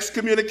him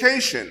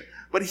excommunication.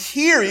 But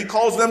here he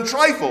calls them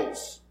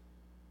trifles.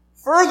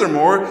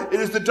 Furthermore, it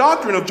is the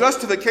doctrine of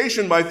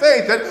justification by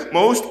faith that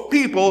most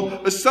people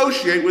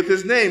associate with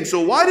his name. So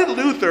why did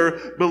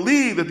Luther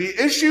believe that the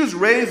issues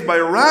raised by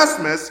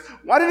Erasmus,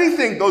 why did he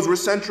think those were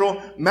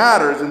central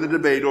matters in the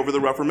debate over the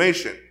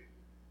Reformation?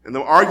 And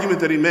the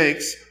argument that he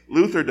makes,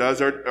 Luther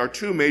does, are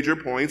two major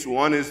points.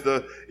 One is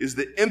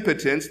the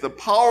impotence, the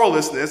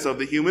powerlessness of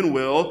the human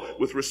will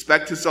with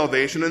respect to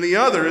salvation, and the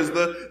other is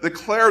the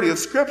clarity of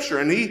Scripture.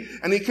 And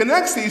he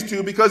connects these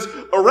two because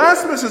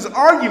Erasmus's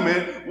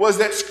argument was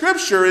that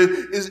Scripture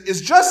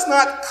is just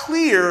not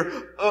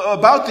clear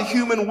about the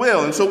human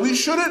will. And so we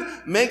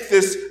shouldn't make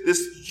this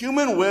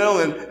human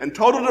will and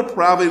total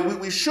depravity,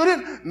 we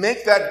shouldn't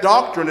make that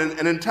doctrine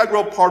an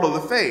integral part of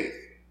the faith.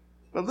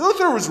 But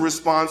Luther's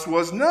response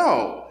was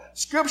no.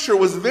 Scripture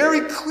was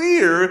very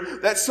clear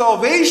that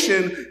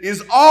salvation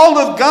is all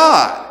of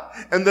God,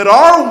 and that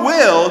our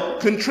will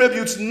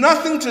contributes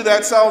nothing to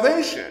that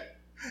salvation.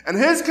 And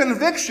his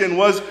conviction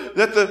was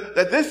that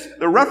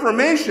the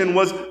Reformation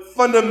was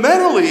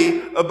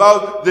fundamentally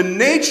about the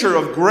nature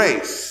of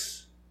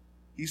grace.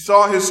 He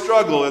saw his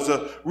struggle as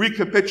a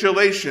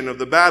recapitulation of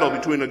the battle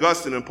between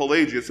Augustine and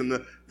Pelagius in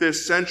the 5th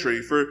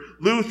century. For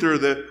Luther,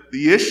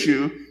 the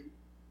issue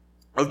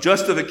of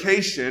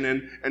justification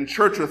and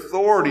church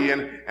authority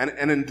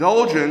and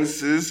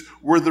indulgences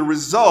were the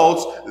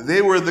results,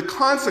 they were the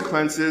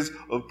consequences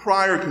of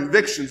prior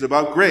convictions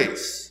about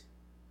grace.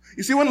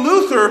 You see, when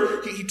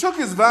Luther, he took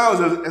his vows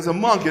as a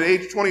monk at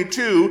age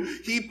 22,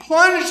 he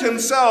plunged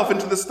himself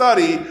into the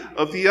study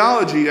of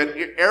theology at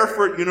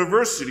Erfurt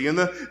University. And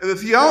the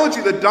theology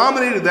that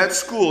dominated that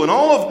school, and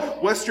all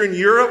of Western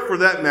Europe for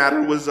that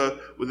matter, was a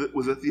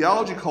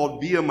theology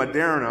called Via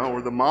Moderna,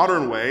 or the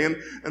modern way.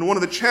 And one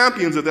of the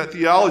champions of that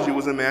theology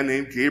was a man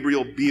named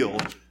Gabriel Biel.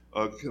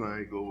 Can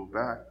I go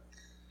back?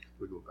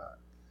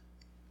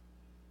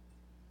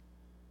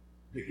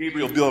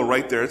 Gabriel Biel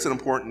right there. It's an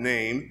important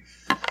name.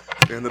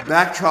 And the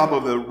backdrop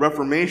of the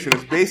Reformation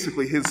is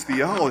basically his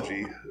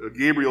theology.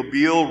 Gabriel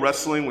Biel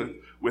wrestling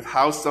with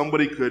how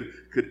somebody could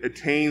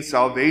attain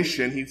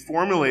salvation. He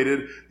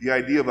formulated the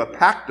idea of a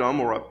pactum,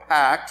 or a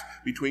pact,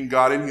 between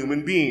God and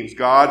human beings.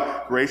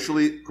 God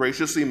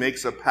graciously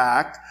makes a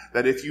pact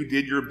that if you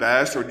did your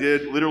best, or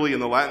literally in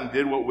the Latin,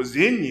 did what was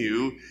in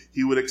you,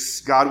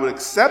 God would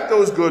accept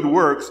those good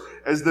works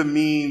as the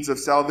means of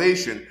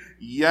salvation.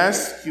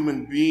 Yes,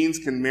 human beings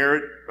can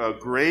merit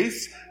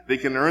grace. They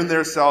can earn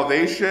their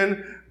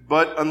salvation.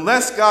 But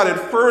unless God had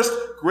first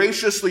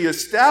graciously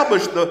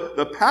established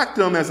the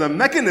pactum as a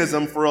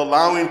mechanism for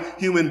allowing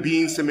human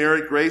beings to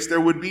merit grace, there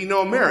would be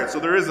no merit. So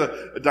there is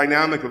a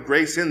dynamic of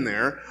grace in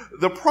there.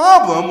 The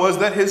problem was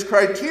that his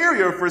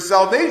criteria for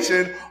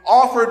salvation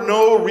offered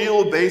no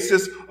real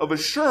basis of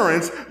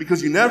assurance,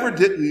 because you never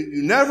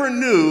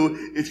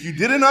knew if you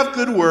did enough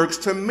good works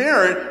to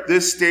merit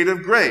this state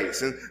of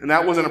grace. And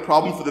that wasn't a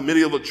problem for the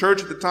medieval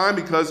church at the time,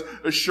 because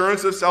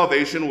assurance of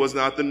salvation was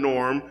not the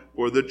norm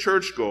for the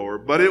churchgoer.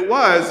 But it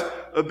was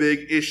a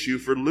big issue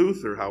for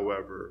Luther,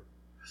 however.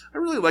 I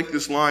really like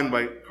this line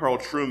by Carl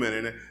Trueman,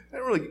 and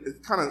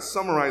it kind of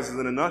summarizes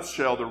in a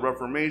nutshell the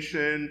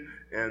Reformation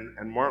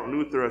and Martin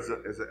Luther as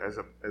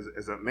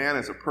a man,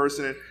 as a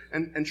person.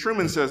 And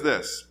Trueman says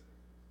this: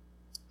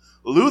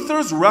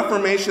 Luther's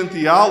Reformation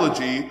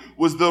theology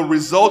was the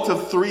result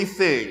of three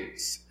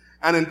things: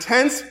 an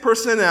intense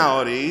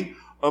personality,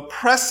 a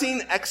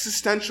pressing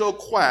existential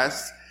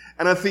quest,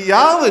 and a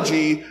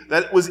theology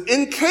that was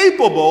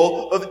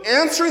incapable of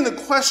answering the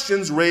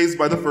questions raised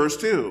by the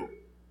first two.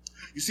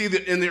 You see,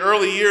 in the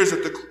early years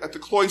at the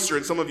cloister,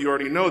 and some of you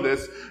already know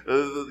this,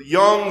 the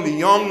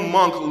young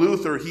monk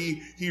Luther,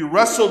 he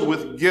wrestled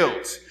with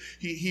guilt.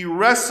 He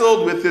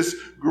wrestled with this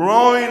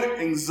growing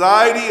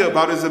anxiety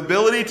about his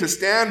ability to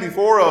stand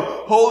before a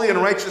holy and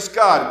righteous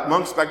God.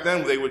 Monks back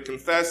then, they would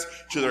confess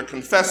to their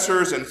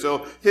confessors, and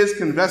so his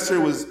confessor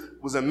was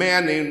was a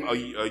man named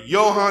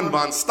Johann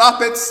von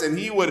Staupitz, and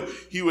he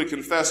would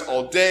confess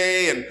all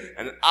day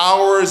and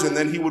hours, and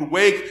then he would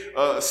wake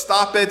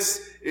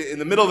Staupitz in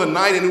the middle of the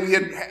night,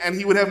 and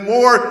he would have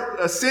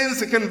more sins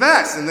to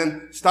confess. And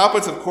then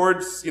Staupitz, of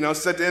course,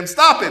 said to him,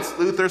 Staupitz,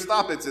 Luther,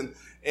 Staupitz,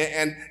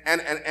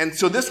 and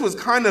so this was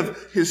kind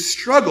of his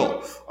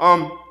struggle.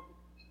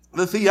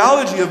 The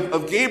theology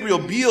of Gabriel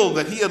Biel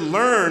that he had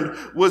learned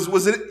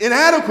was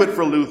inadequate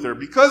for Luther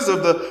because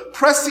of the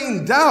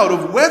pressing doubt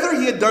of whether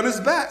he had done his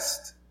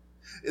best,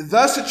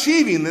 thus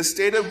achieving this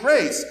state of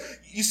grace.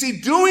 You see,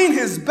 doing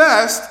his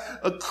best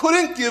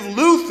couldn't give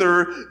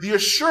Luther the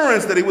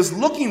assurance that he was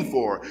looking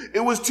for. It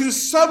was too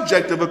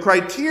subjective a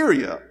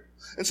criteria.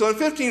 And so in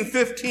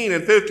 1515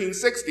 and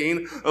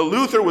 1516,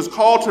 Luther was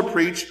called to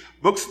preach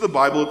books of the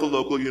Bible at the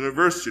local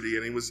university,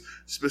 and he was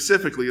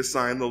specifically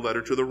assigned the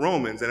letter to the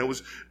Romans. And it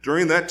was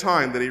during that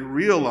time that he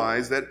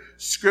realized that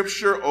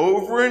Scripture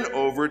over and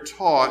over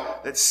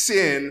taught that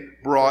sin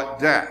brought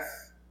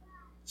death,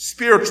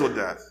 spiritual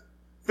death,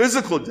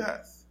 physical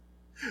death.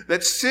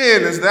 That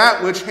sin is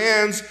that which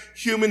hands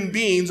human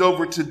beings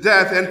over to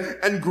death,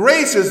 and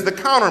grace is the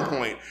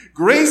counterpoint.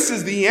 Grace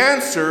is the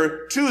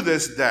answer to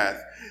this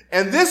death.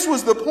 And this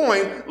was the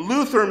point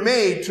Luther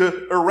made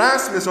to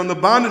Erasmus on the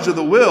bondage of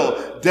the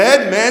will.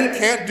 Dead men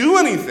can't do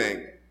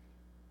anything.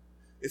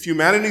 If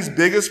humanity's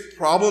biggest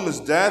problem is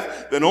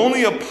death, then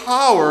only a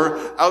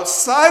power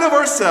outside of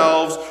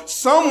ourselves,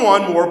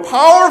 someone more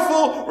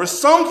powerful or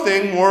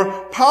something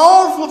more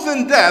powerful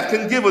than death,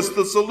 can give us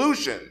the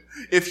solution.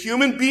 If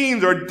human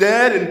beings are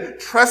dead in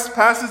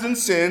trespasses and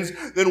sins,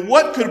 then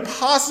what could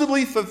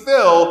possibly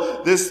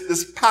fulfill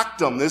this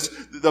pactum,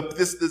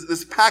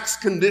 this pax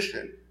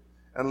condition?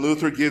 And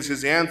Luther gives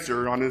his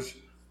answer on his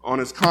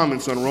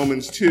comments on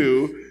Romans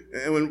 2.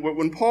 And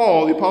when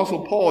Paul, the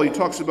Apostle Paul, he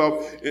talks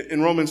about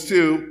in Romans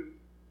 2,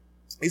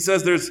 he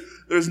says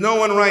there's no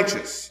one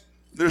righteous.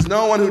 There's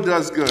no one who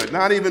does good,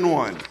 not even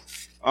one.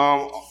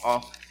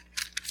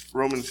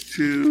 Romans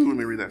 2, let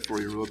me read that for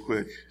you real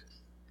quick.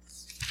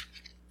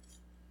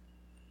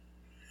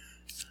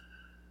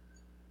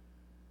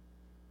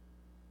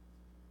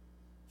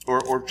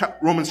 Or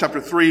Romans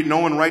chapter 3, no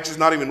one righteous,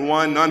 not even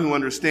one, none who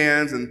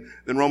understands. And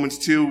then Romans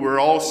 2, we're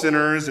all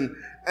sinners. And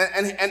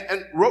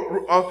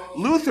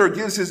Luther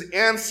gives his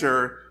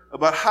answer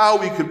about how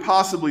we could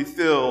possibly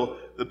fill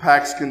the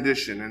pax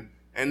condition.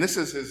 And this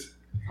is his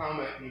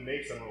comment he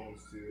makes on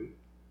Romans 2.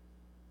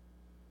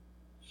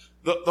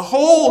 The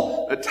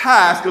whole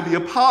task of the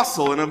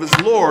apostle and of his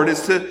Lord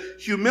is to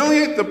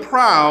humiliate the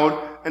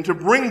proud and to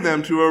bring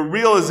them to a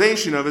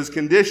realization of his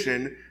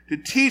condition, to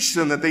teach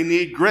them that they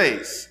need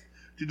grace,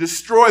 to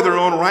destroy their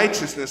own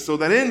righteousness, so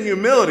that in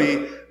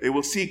humility they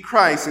will see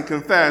Christ and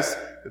confess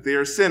that they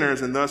are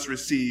sinners and thus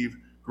receive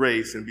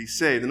grace and be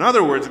saved. In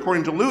other words,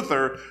 according to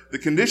Luther, the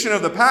condition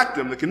of the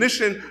pactum, the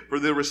condition for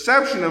the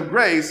reception of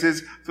grace,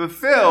 is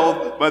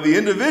fulfilled by the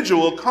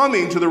individual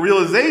coming to the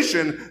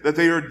realization that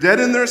they are dead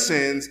in their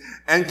sins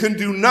and can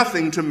do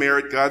nothing to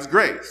merit God's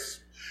grace.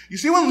 You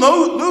see, when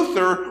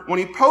Luther, when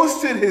he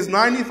posted his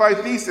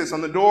 95 Thesis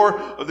on the door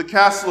of the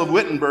Castle of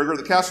Wittenberg, or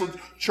the Castle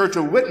Church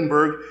of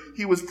Wittenberg,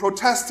 he was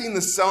protesting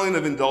the selling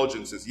of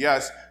indulgences.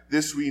 Yes,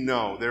 this we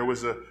know. There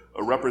was a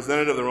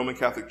representative of the Roman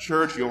Catholic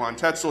Church, Johann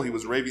Tetzel. He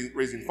was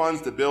raising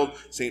funds to build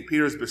St.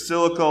 Peter's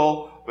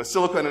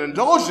Basilica, and an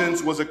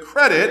indulgence was a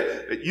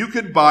credit that you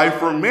could buy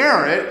for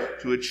merit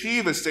to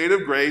achieve a state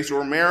of grace,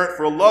 or merit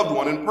for a loved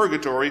one in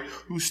purgatory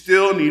who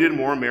still needed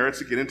more merits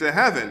to get into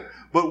heaven.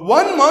 But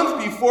 1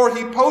 month before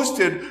he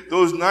posted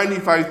those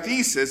 95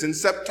 Theses, in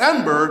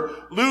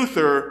September,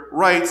 Luther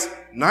writes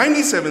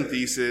 97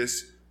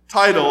 Theses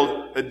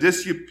titled A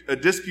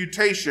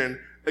Disputation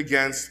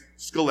Against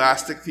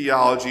Scholastic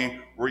Theology,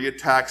 where he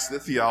attacks the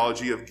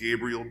theology of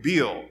Gabriel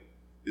Biel.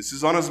 This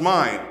is on his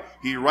mind.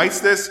 He writes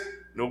this,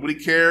 nobody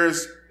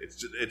cares,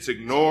 it's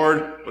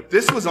ignored, but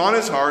this was on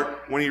his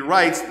heart when he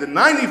writes the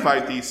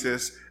 95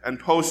 Theses and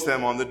posts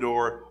them on the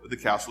door of the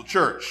Castle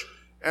Church.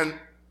 And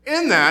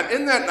in that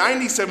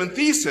 97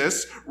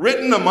 Thesis,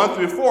 written a month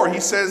before, he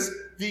says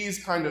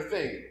these kind of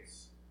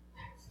things.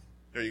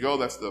 There you go,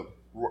 that's the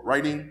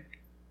writing.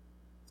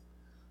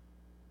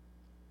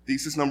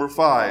 Thesis number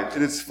 5.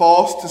 It is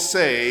false to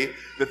say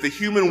that the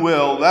human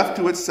will, left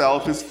to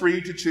itself, is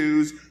free to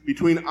choose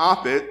between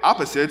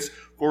opposites,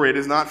 for it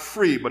is not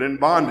free, but in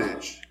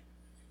bondage.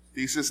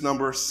 Thesis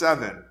number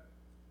 7.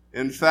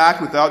 In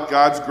fact, without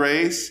God's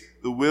grace,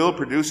 the will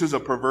produces a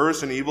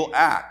perverse and evil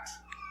act.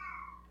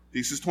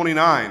 Thesis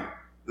 29.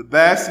 The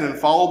best and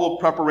infallible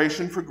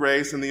preparation for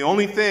grace, and the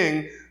only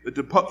thing that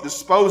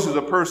disposes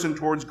a person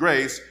towards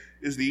grace,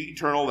 is the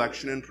eternal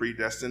election and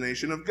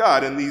predestination of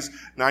God. In these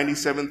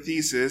 97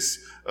 Theses,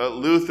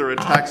 Luther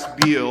attacks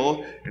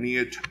Biel, and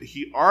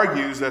he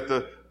argues that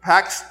the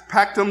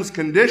pactum's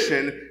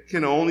condition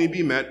can only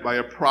be met by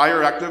a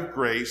prior act of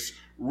grace,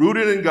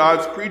 rooted in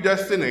God's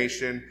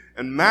predestination,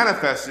 and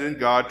manifested in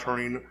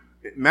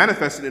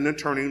a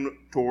turning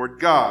toward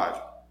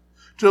God.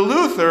 To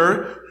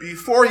Luther,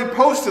 before he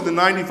posted the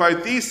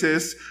 95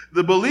 Theses,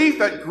 the belief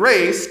that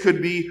grace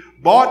could be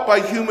bought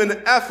by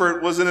human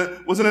effort was an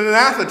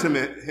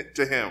anathema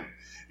to him.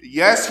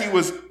 Yes, he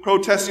was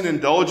protesting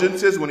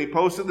indulgences when he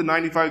posted the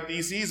 95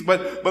 Theses,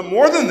 but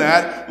more than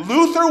that,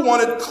 Luther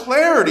wanted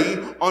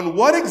clarity on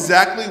what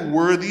exactly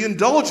were the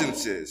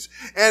indulgences,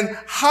 and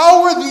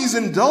how were these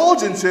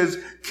indulgences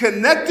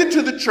connected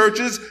to the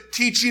church's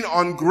teaching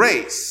on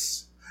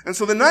grace. And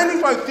so the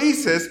 95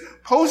 Theses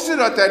posted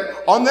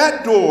on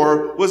that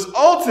door was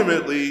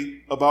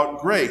ultimately about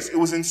grace. It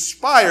was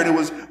inspired, it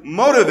was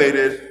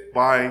motivated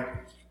by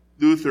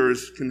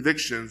Luther's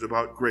convictions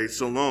about grace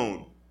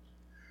alone.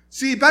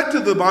 See, back to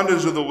the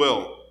bondage of the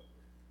will.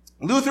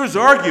 Luther's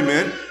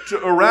argument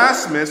to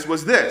Erasmus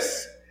was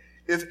this: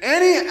 if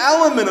any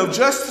element of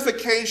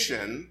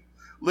justification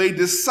lay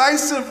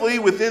decisively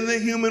within the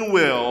human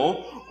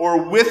will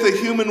or with a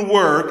human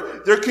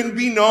work, there can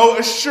be no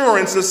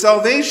assurance of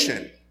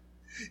salvation.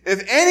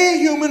 If any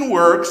human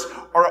works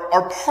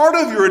are part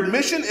of your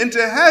admission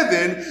into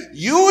heaven,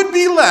 you would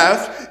be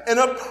left in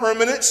a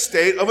permanent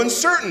state of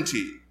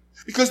uncertainty,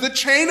 because the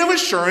chain of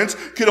assurance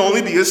could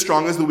only be as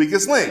strong as the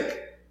weakest link.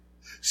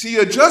 See,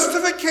 a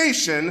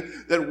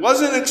justification that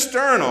wasn't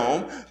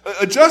external,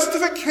 a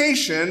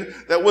justification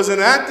that was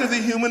an act of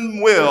the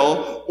human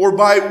will or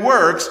by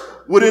works,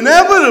 would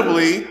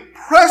inevitably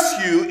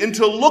press you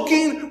into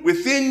looking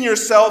within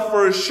yourself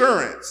for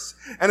assurance.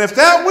 And if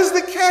that was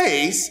the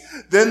case,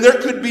 then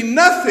there could be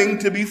nothing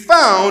to be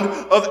found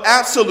of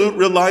absolute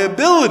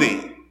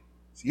reliability.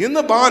 See, on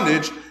the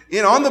bondage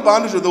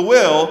of the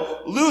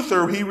will,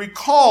 Luther, he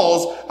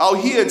recalls how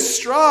he had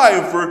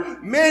strived for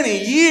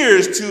many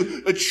years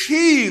to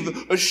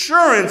achieve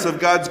assurance of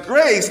God's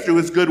grace through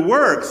his good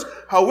works.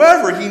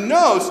 However, he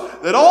notes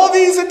that all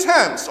these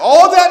attempts,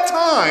 all that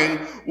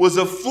time, was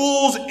a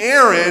fool's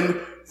errand,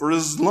 for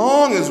as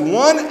long as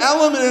one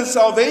element in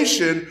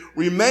salvation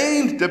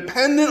remained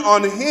dependent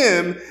on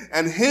him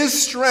and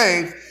his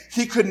strength,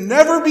 he could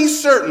never be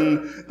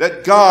certain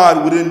that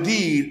God would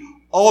indeed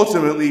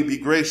ultimately be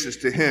gracious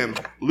to him.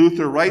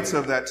 Luther writes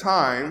of that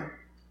time,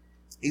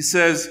 he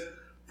says,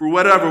 for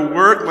whatever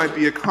work might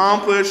be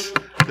accomplished,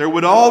 there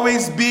would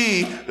always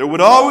remain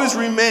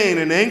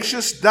an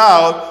anxious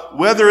doubt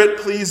whether it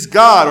pleased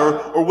God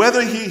or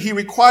whether he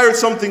required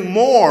something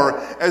more,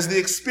 as the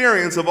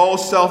experience of all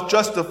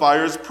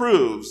self-justifiers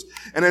proves,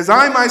 and as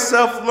I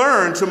myself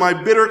learned to my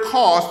bitter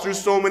cost through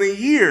so many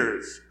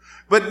years.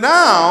 But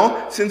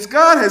now, since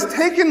God has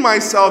taken my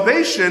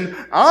salvation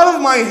out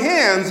of my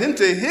hands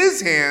into his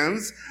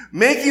hands,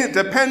 making it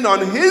depend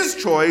on his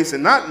choice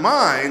and not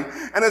mine,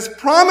 and has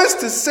promised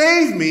to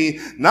save me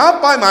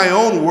not by my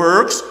own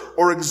works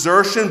or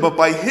exertion, but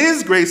by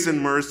his grace and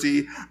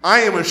mercy,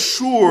 I am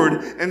assured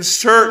and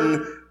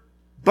certain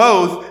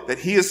both that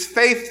he is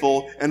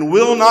faithful and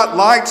will not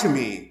lie to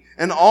me,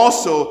 and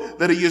also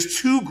that he is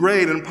too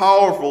great and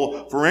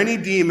powerful for any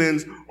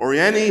demons or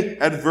any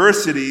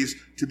adversities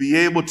to be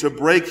able to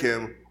break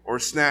him or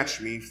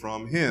snatch me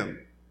from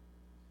him.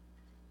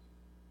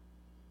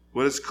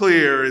 What is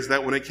clear is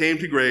that when it came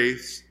to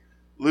grace,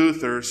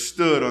 Luther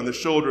stood on the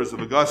shoulders of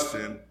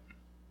Augustine,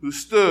 who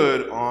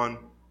stood on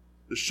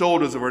the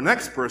shoulders of our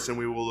next person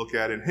we will look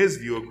at in his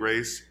view of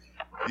grace,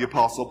 the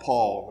Apostle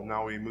Paul. And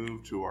now we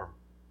move to our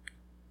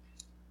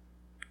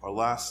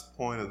last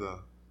point of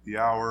the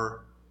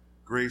hour,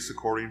 grace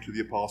according to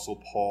the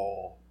Apostle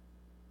Paul.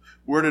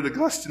 Where did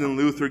Augustine and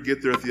Luther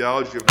get their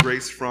theology of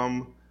grace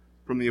from?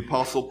 From the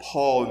Apostle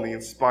Paul in the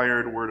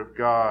inspired Word of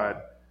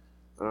God.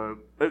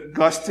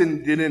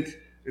 Augustine didn't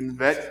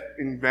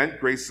invent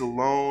grace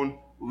alone.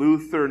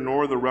 Luther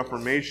nor the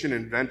Reformation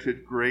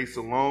invented grace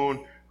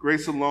alone.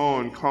 Grace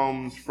alone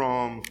comes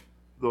from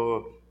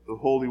the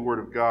holy Word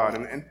of God.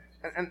 And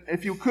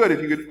if you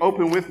could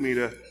open with me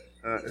to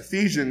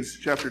Ephesians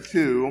chapter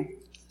 2.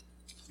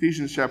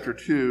 Ephesians chapter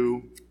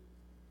 2,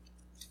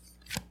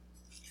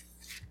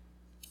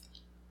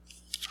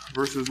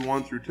 verses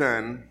 1 through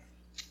 10.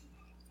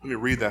 Let me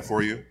read that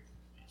for you.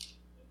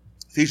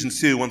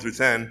 Ephesians 2, 1 through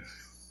 10.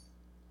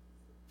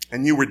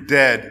 And you were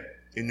dead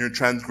in your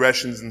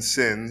transgressions and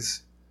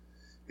sins,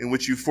 in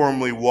which you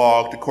formerly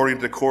walked according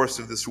to the course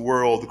of this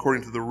world,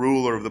 according to the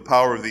ruler of the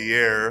power of the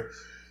air,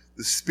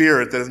 the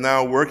spirit that is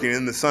now working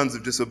in the sons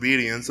of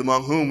disobedience,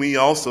 among whom we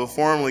also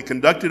formerly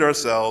conducted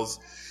ourselves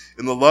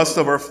in the lust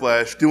of our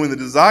flesh, doing the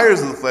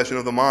desires of the flesh and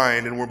of the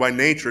mind, and were by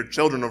nature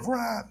children of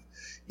wrath,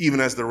 even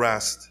as the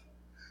rest.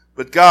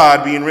 But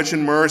God, being rich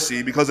in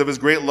mercy, because of his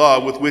great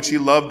love with which he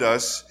loved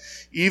us,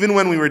 even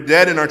when we were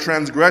dead in our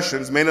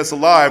transgressions, made us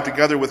alive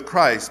together with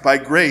Christ. By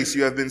grace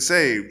you have been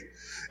saved,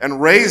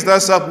 and raised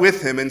us up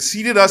with him, and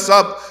seated us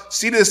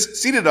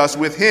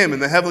with him in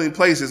the heavenly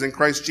places in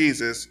Christ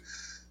Jesus,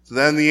 so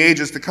that in the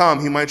ages to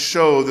come he might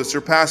show the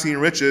surpassing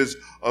riches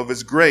of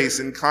his grace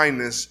and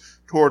kindness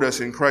toward us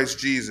in Christ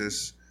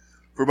Jesus.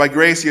 For by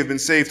grace you have been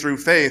saved through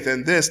faith,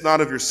 and this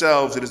not of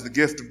yourselves, it is the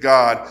gift of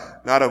God,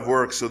 not of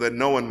works, so that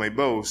no one may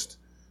boast.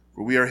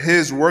 For we are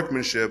his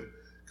workmanship,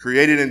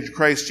 created in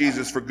Christ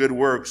Jesus for good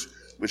works,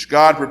 which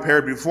God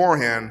prepared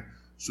beforehand,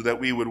 so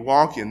that we would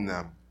walk in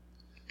them.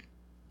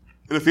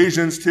 In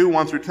Ephesians 2,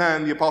 1 through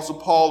 10, the Apostle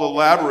Paul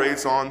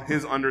elaborates on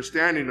his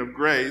understanding of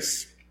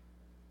grace.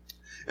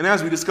 And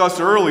as we discussed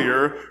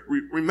earlier,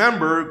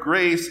 remember,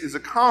 grace is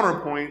a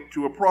counterpoint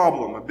to a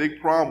problem, a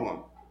big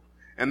problem.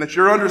 And that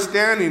your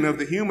understanding of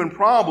the human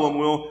problem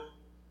will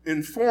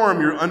inform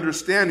your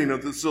understanding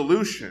of the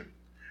solution.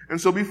 And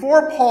so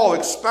before Paul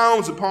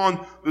expounds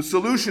upon the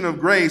solution of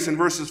grace in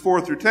verses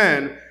 4 through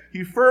 10,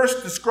 he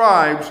first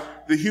describes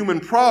the human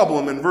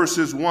problem in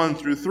verses 1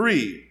 through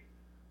 3.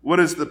 What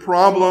is the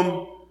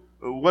problem?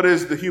 What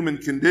is the human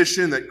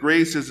condition that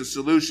grace is a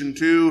solution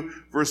to?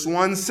 Verse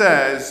 1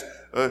 says,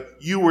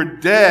 you were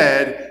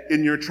dead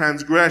in your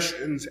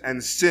transgressions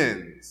and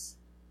sins.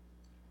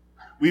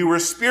 We were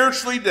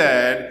spiritually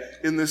dead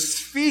in the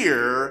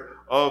sphere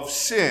of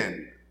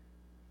sin.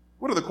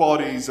 What are the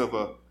qualities of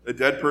a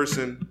dead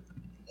person?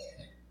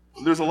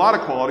 There's a lot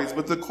of qualities,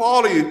 but the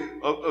quality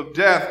of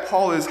death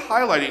Paul is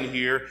highlighting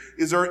here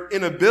is our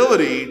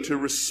inability to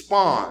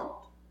respond.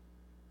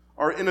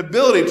 Our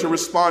inability to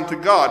respond to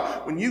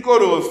God. When you go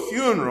to a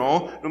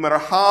funeral, no matter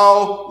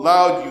how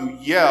loud you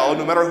yell,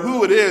 no matter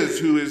who it is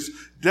who is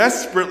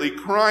desperately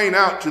crying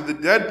out to the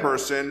dead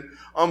person,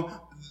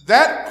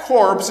 that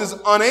corpse is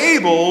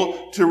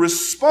unable to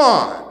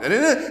respond. And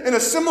in a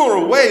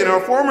similar way, in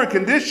our former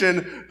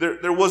condition,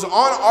 there was on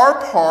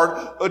our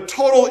part a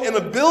total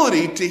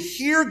inability to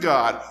hear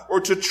God,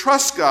 or to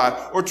trust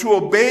God, or to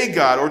obey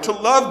God, or to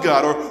love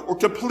God, or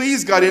to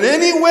please God in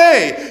any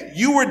way.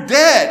 You were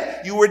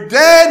dead. You were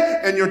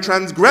dead in your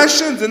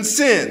transgressions and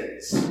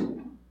sins.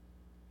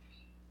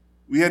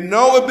 We had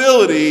no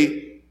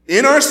ability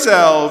in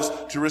ourselves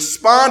to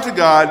respond to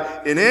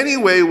God in any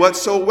way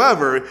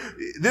whatsoever.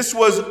 This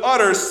was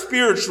utter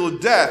spiritual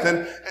death.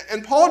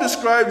 And Paul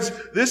describes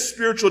this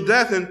spiritual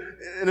death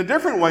in a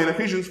different way in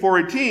Ephesians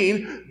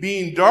 4:18,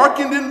 being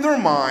darkened in their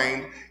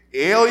mind,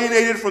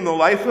 alienated from the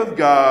life of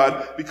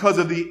God because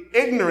of the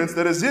ignorance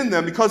that is in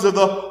them, because of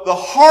the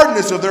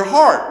hardness of their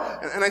heart.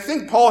 And I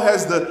think Paul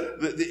has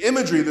the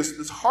imagery,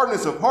 this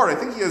hardness of heart. I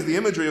think he has the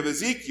imagery of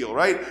Ezekiel,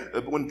 right?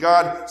 When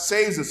God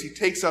saves us, he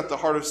takes out the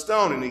heart of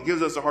stone and he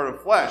gives us a heart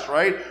of flesh,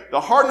 right?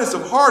 The hardness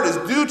of heart is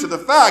due to the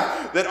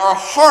fact that our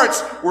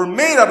hearts were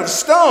made out of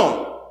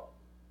stone.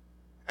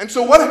 And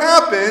so what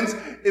happens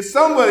if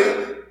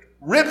somebody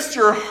rips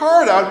your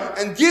heart out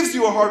and gives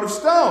you a heart of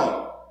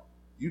stone?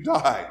 You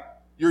die.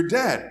 You're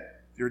dead.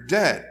 You're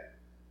dead.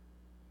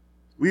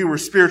 We were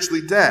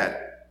spiritually dead,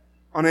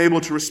 unable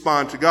to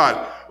respond to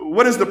God.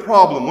 What is the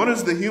problem? What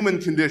is the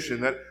human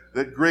condition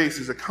that grace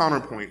is a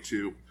counterpoint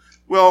to?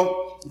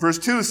 Well, verse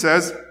 2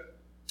 says,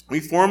 we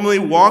formerly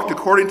walked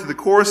according to the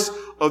course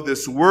of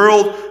this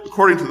world,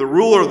 according to the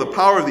ruler of the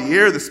power of the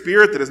air, the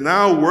spirit that is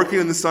now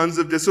working in the sons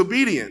of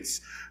disobedience.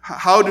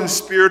 How do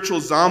spiritual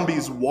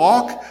zombies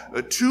walk?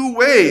 2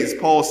 ways,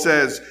 Paul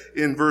says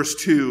in verse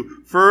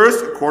 2.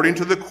 First, according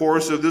to the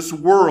course of this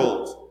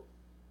world,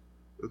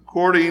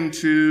 according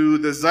to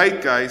the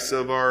zeitgeist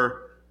of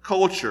our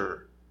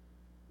culture,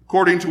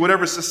 according to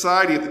whatever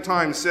society at the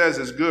time says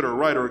is good or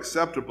right or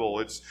acceptable.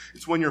 It's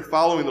when you're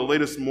following the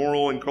latest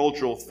moral and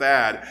cultural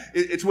fad.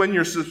 It's when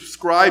you're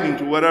subscribing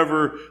to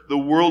whatever the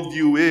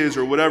worldview is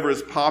or whatever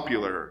is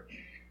popular.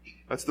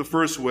 That's the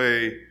first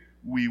way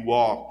we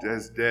walked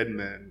as dead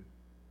men.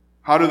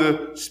 How do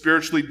the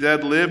spiritually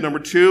dead live? Number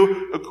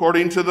 2,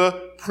 according to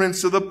the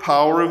prince of the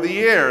power of the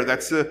air.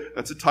 That's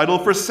a title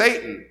for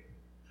Satan.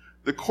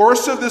 The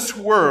course of this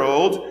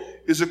world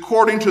is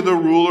according to the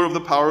ruler of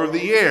the power of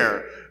the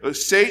air.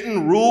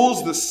 Satan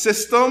rules the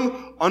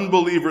system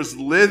unbelievers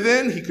live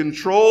in. He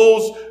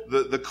controls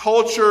the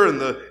culture and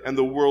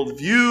the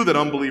worldview that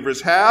unbelievers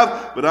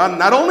have. But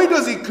not only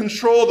does he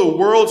control the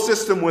world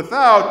system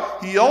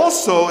without, he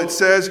also, it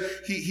says,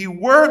 he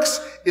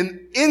works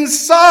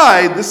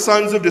inside the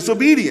sons of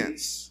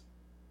disobedience.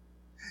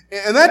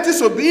 And that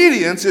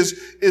disobedience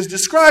is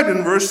described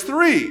in verse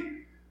 3.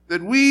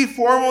 That we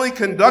formerly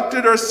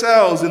conducted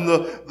ourselves in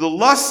the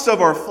lusts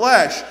of our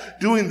flesh,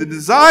 doing the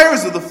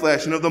desires of the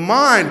flesh and of the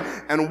mind,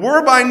 and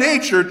were by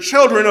nature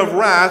children of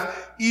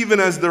wrath, even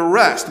as the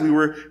rest. We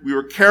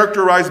were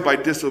characterized by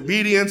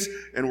disobedience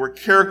and were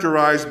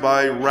characterized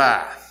by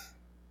wrath.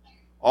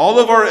 All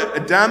of our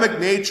Adamic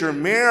nature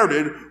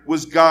merited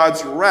was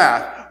God's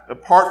wrath.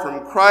 Apart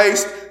from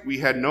Christ, we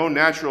had no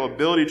natural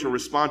ability to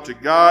respond to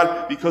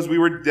God because we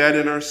were dead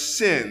in our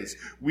sins.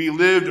 We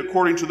lived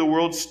according to the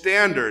world's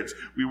standards.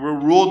 We were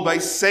ruled by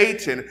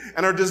Satan,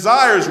 and our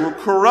desires were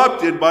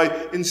corrupted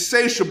by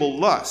insatiable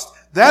lust.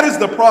 That is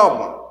the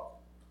problem.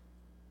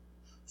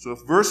 So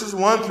if verses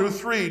 1 through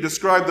 3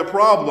 describe the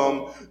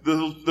problem,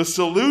 the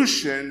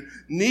solution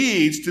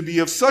needs to be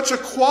of such a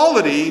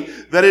quality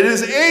that it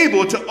is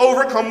able to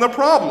overcome the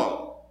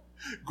problem.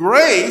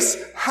 Grace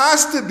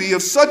has to be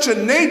of such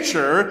a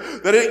nature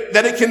that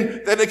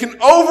it can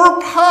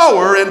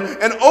overpower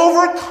and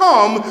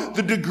overcome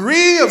the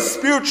degree of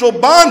spiritual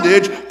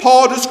bondage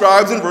Paul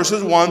describes in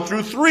verses 1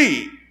 through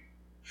 3.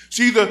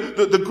 See,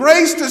 the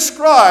grace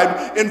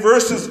described in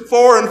verses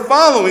 4 and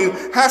following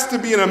has to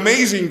be an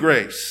amazing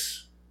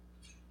grace.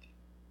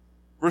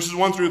 Verses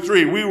 1 through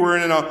 3, we were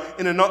in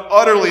an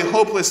utterly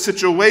hopeless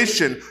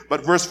situation.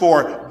 But verse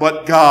 4,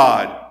 but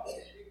God.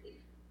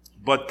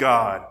 But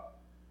God.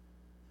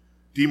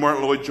 D.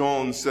 Martin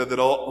Lloyd-Jones said that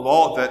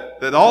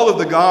all of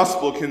the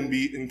gospel can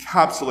be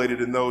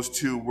encapsulated in those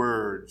two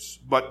words.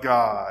 But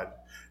God.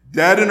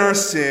 Dead in our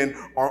sin,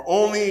 our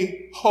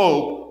only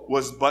hope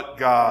was but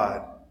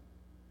God.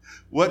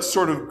 What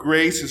sort of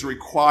grace is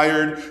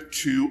required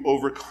to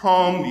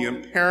overcome the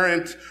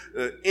apparent,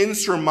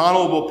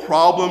 insurmountable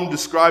problem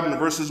described in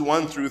verses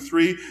 1 through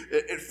 3?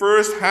 It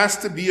first has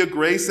to be a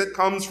grace that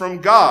comes from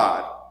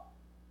God.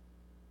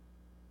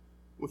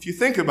 If you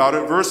think about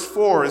it, verse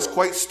 4 is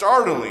quite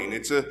startling.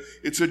 It's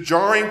a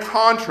jarring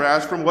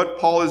contrast from what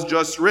Paul has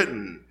just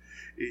written.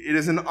 It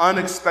is an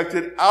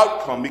unexpected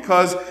outcome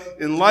because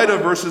in light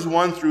of verses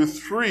 1 through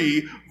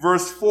 3,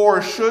 verse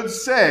 4 should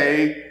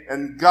say,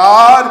 and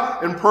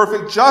God in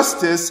perfect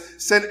justice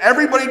sent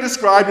everybody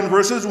described in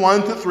verses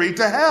 1 to 3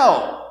 to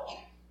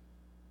hell.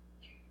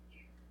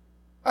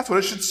 That's what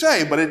it should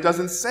say, but it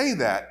doesn't say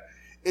that.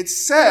 It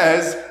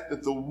says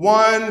that the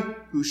one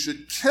who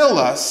should kill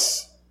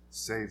us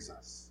saves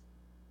us.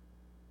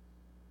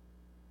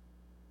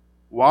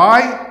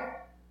 Why?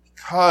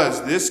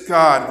 Because this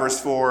God,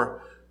 verse 4,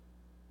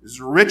 is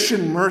rich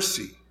in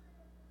mercy,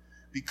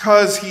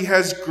 because he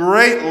has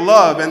great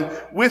love, and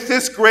with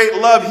this great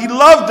love, he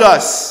loved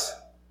us.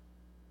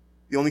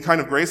 The only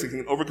kind of grace that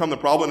can overcome the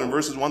problem in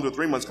verses 1 to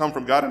 3 must come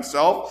from God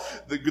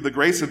himself. The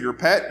grace of your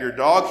pet, your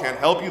dog, can't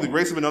help you. The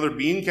grace of another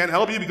being can't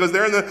help you because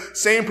they're in the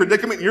same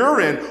predicament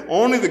you're in.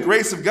 Only the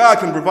grace of God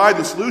can provide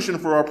the solution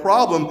for our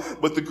problem.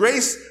 But the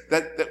grace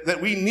that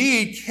we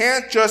need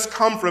can't just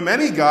come from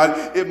any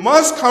God. It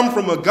must come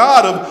from a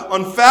God of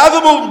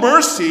unfathomable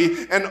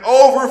mercy and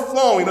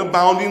overflowing,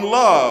 abounding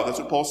love. That's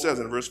what Paul says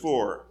in verse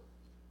 4.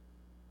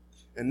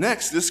 And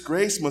next, this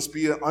grace must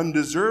be an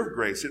undeserved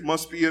grace. It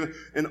must be an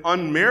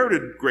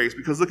unmerited grace,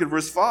 because look at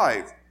verse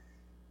 5.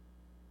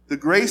 The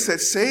grace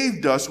that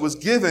saved us was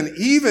given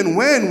even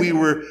when we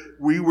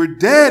were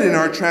dead in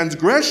our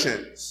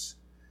transgressions.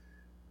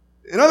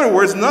 In other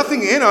words,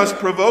 nothing in us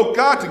provoked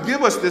God to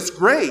give us this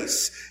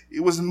grace.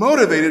 It was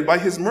motivated by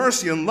his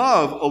mercy and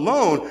love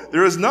alone.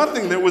 There was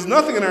nothing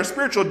in our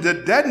spiritual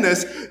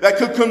deadness that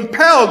could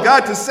compel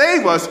God to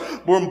save us.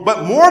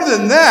 But more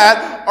than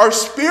that, our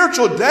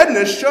spiritual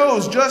deadness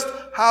shows just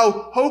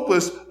how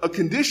hopeless a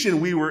condition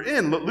we were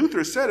in.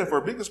 Luther said, if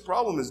our biggest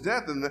problem is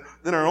death,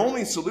 then our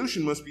only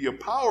solution must be a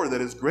power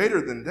that is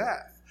greater than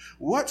death.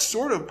 What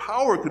sort of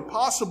power could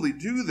possibly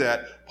do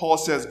that? Paul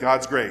says,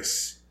 God's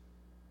grace.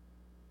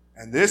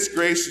 And this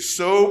grace is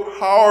so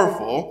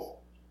powerful.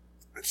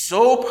 It's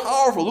so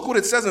powerful. Look what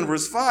it says in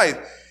verse 5.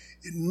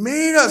 It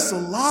made us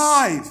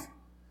alive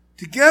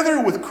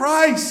together with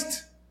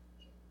Christ.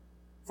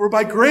 For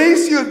by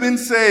grace you have been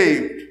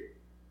saved.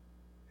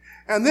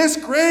 And this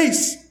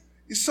grace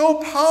is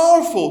so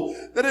powerful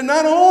that it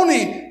not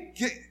only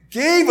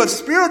gave us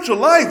spiritual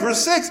life,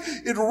 verse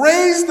 6, it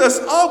raised us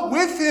up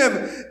with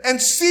him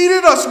and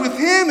seated us with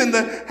him in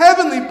the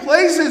heavenly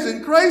places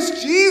in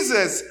Christ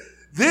Jesus.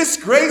 This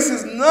grace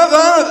is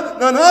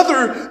none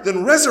other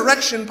than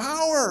resurrection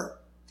power.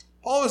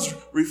 Paul is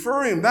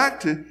referring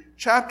back to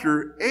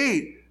chapter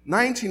 8,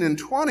 19 and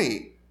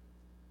 20.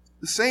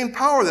 The same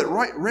power that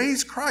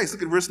raised Christ.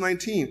 Look at verse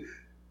 19.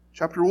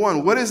 Chapter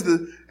 1. What is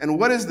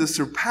the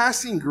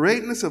surpassing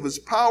greatness of his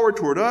power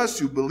toward us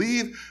who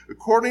believe,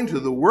 according to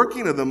the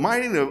working of the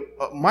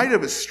might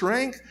of his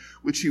strength,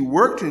 which he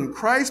worked in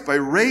Christ by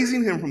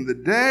raising him from the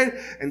dead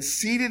and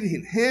seated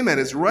him at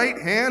his right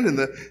hand in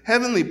the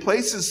heavenly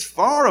places,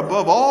 far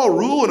above all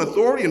rule and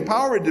authority and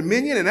power and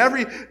dominion and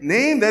every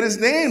name that is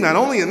named, not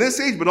only in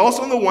this age, but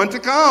also in the one to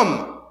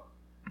come.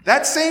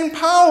 That same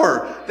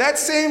power, that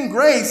same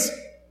grace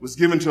was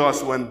given to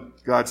us when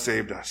God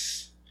saved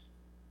us.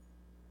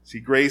 See,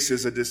 grace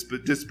is a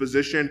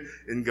disposition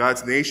in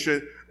God's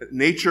nature,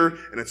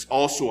 and it's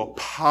also a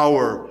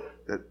power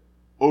that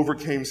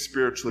overcame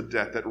spiritual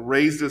death, that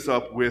raised us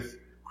up with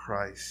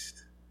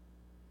Christ.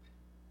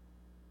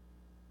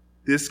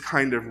 This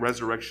kind of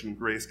resurrection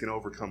grace can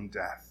overcome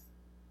death.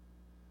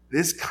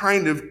 This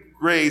kind of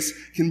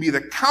grace can be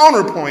the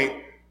counterpoint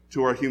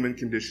to our human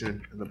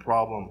condition and the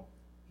problem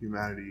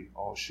humanity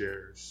all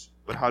shares.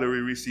 But how do we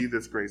receive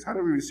this grace? How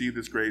do we receive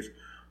this grace?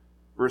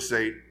 Verse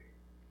 8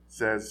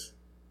 says,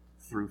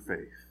 through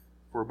faith.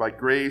 For by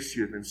grace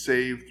you have been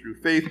saved through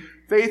faith.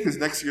 Faith is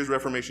next year's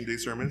Reformation Day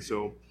sermon,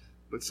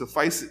 but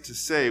suffice it to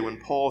say, when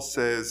Paul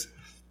says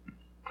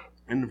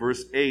in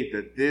verse 8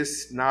 that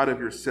this not of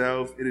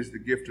yourselves, it is the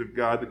gift of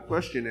God, the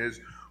question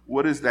is,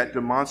 what is that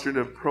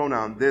demonstrative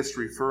pronoun, this,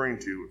 referring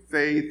to?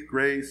 Faith,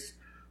 grace,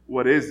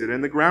 what is it?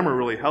 And the grammar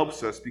really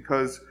helps us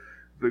because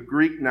the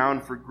Greek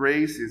noun for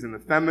grace is in the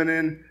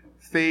feminine,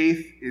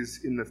 faith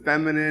is in the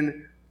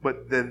feminine,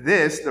 but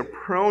the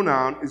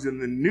pronoun is in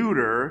the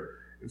neuter.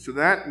 And so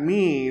that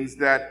means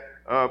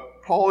that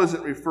Paul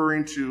isn't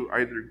referring to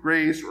either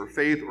grace or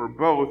faith or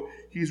both.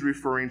 He's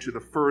referring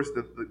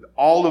to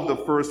all of the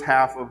first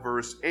half of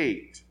verse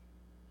 8.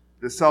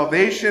 The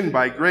salvation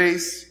by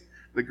grace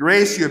the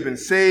grace you have been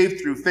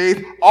saved through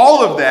faith,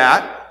 all of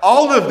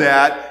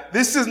that,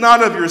 this is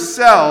not of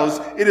yourselves,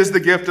 it is the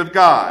gift of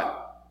God.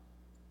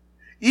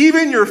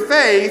 Even your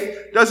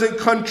faith doesn't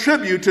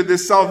contribute to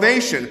this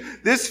salvation.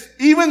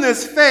 Even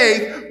this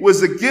faith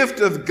was a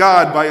gift of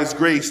God by His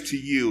grace to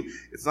you.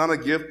 It's not a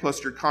gift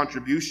plus your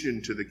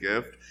contribution to the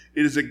gift.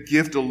 It is a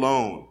gift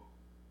alone.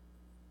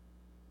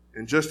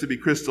 And just to be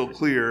crystal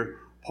clear,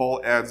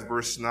 Paul adds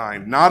verse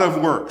 9, not of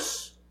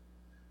works,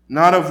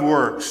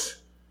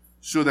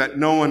 so that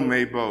no one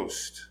may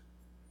boast.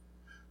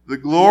 The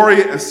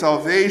glory of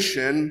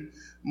salvation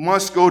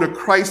must go to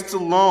Christ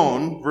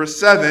alone, verse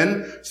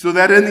 7, so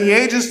that in the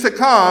ages to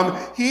come,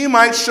 He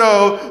might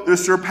show the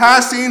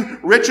surpassing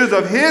riches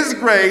of His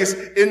grace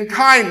in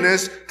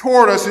kindness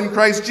toward us in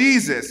Christ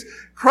Jesus.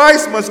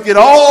 Christ must get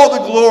all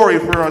the glory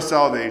for our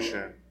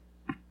salvation.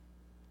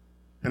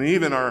 And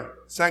even our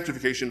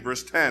sanctification,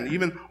 verse 10,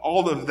 even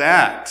all of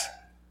that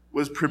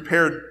was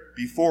prepared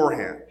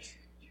beforehand.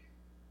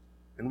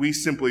 And we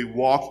simply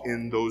walk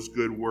in those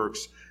good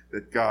works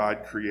that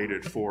God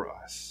created for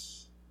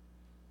us.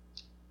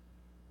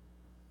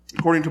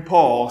 According to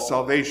Paul,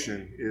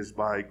 salvation is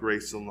by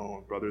grace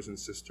alone, brothers and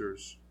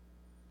sisters.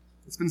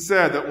 It's been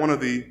said that one of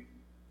the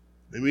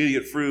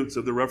immediate fruits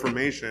of the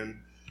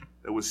Reformation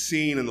that was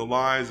seen in the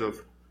lives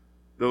of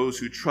those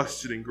who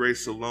trusted in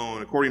grace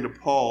alone, according to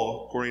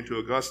Paul, according to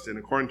Augustine,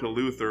 according to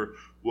Luther,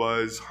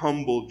 was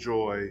humble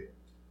joy.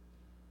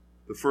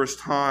 The first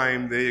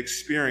time they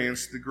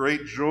experienced the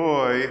great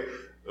joy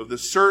of the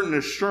certain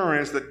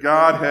assurance that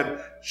God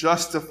had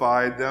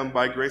justified them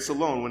by grace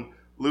alone. When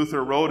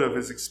Luther wrote of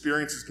his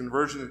experience, his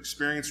conversion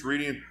experience,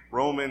 reading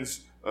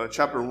Romans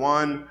chapter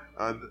 1,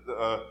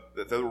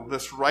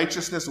 this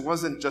righteousness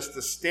wasn't just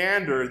the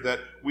standard that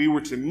we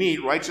were to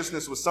meet.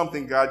 Righteousness was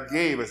something God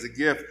gave as a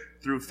gift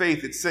through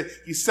faith.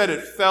 He said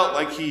it felt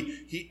like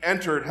he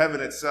entered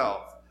heaven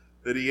itself,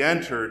 that he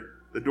entered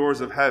the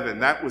doors of heaven.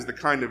 That was the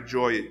kind of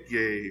joy it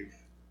gave.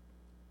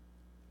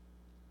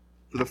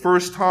 For the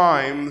first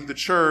time, the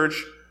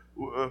church,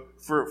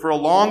 for a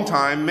long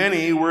time,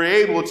 many were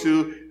able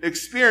to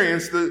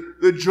experience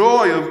the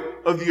joy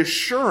of the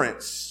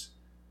assurance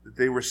that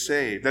they were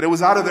saved, that it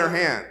was out of their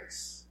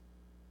hands.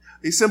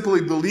 They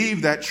simply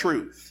believed that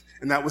truth,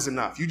 and that was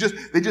enough.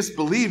 They just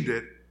believed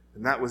it,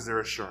 and that was their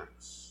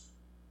assurance.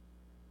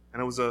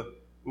 And it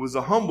was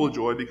a humble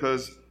joy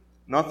because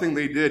nothing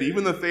they did,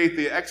 even the faith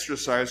they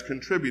exercised,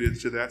 contributed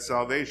to that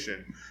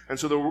salvation. And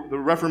so the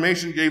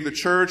Reformation gave the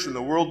church and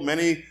the world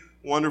many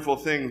wonderful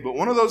things, but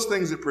one of those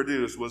things it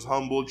produced was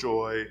humble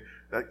joy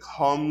that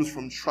comes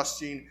from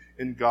trusting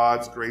in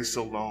God's grace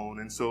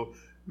alone. And so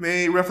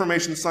may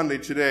Reformation Sunday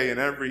today and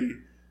every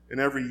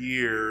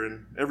year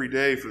and every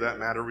day for that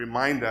matter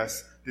remind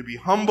us to be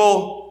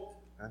humble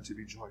and to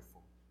be joyful.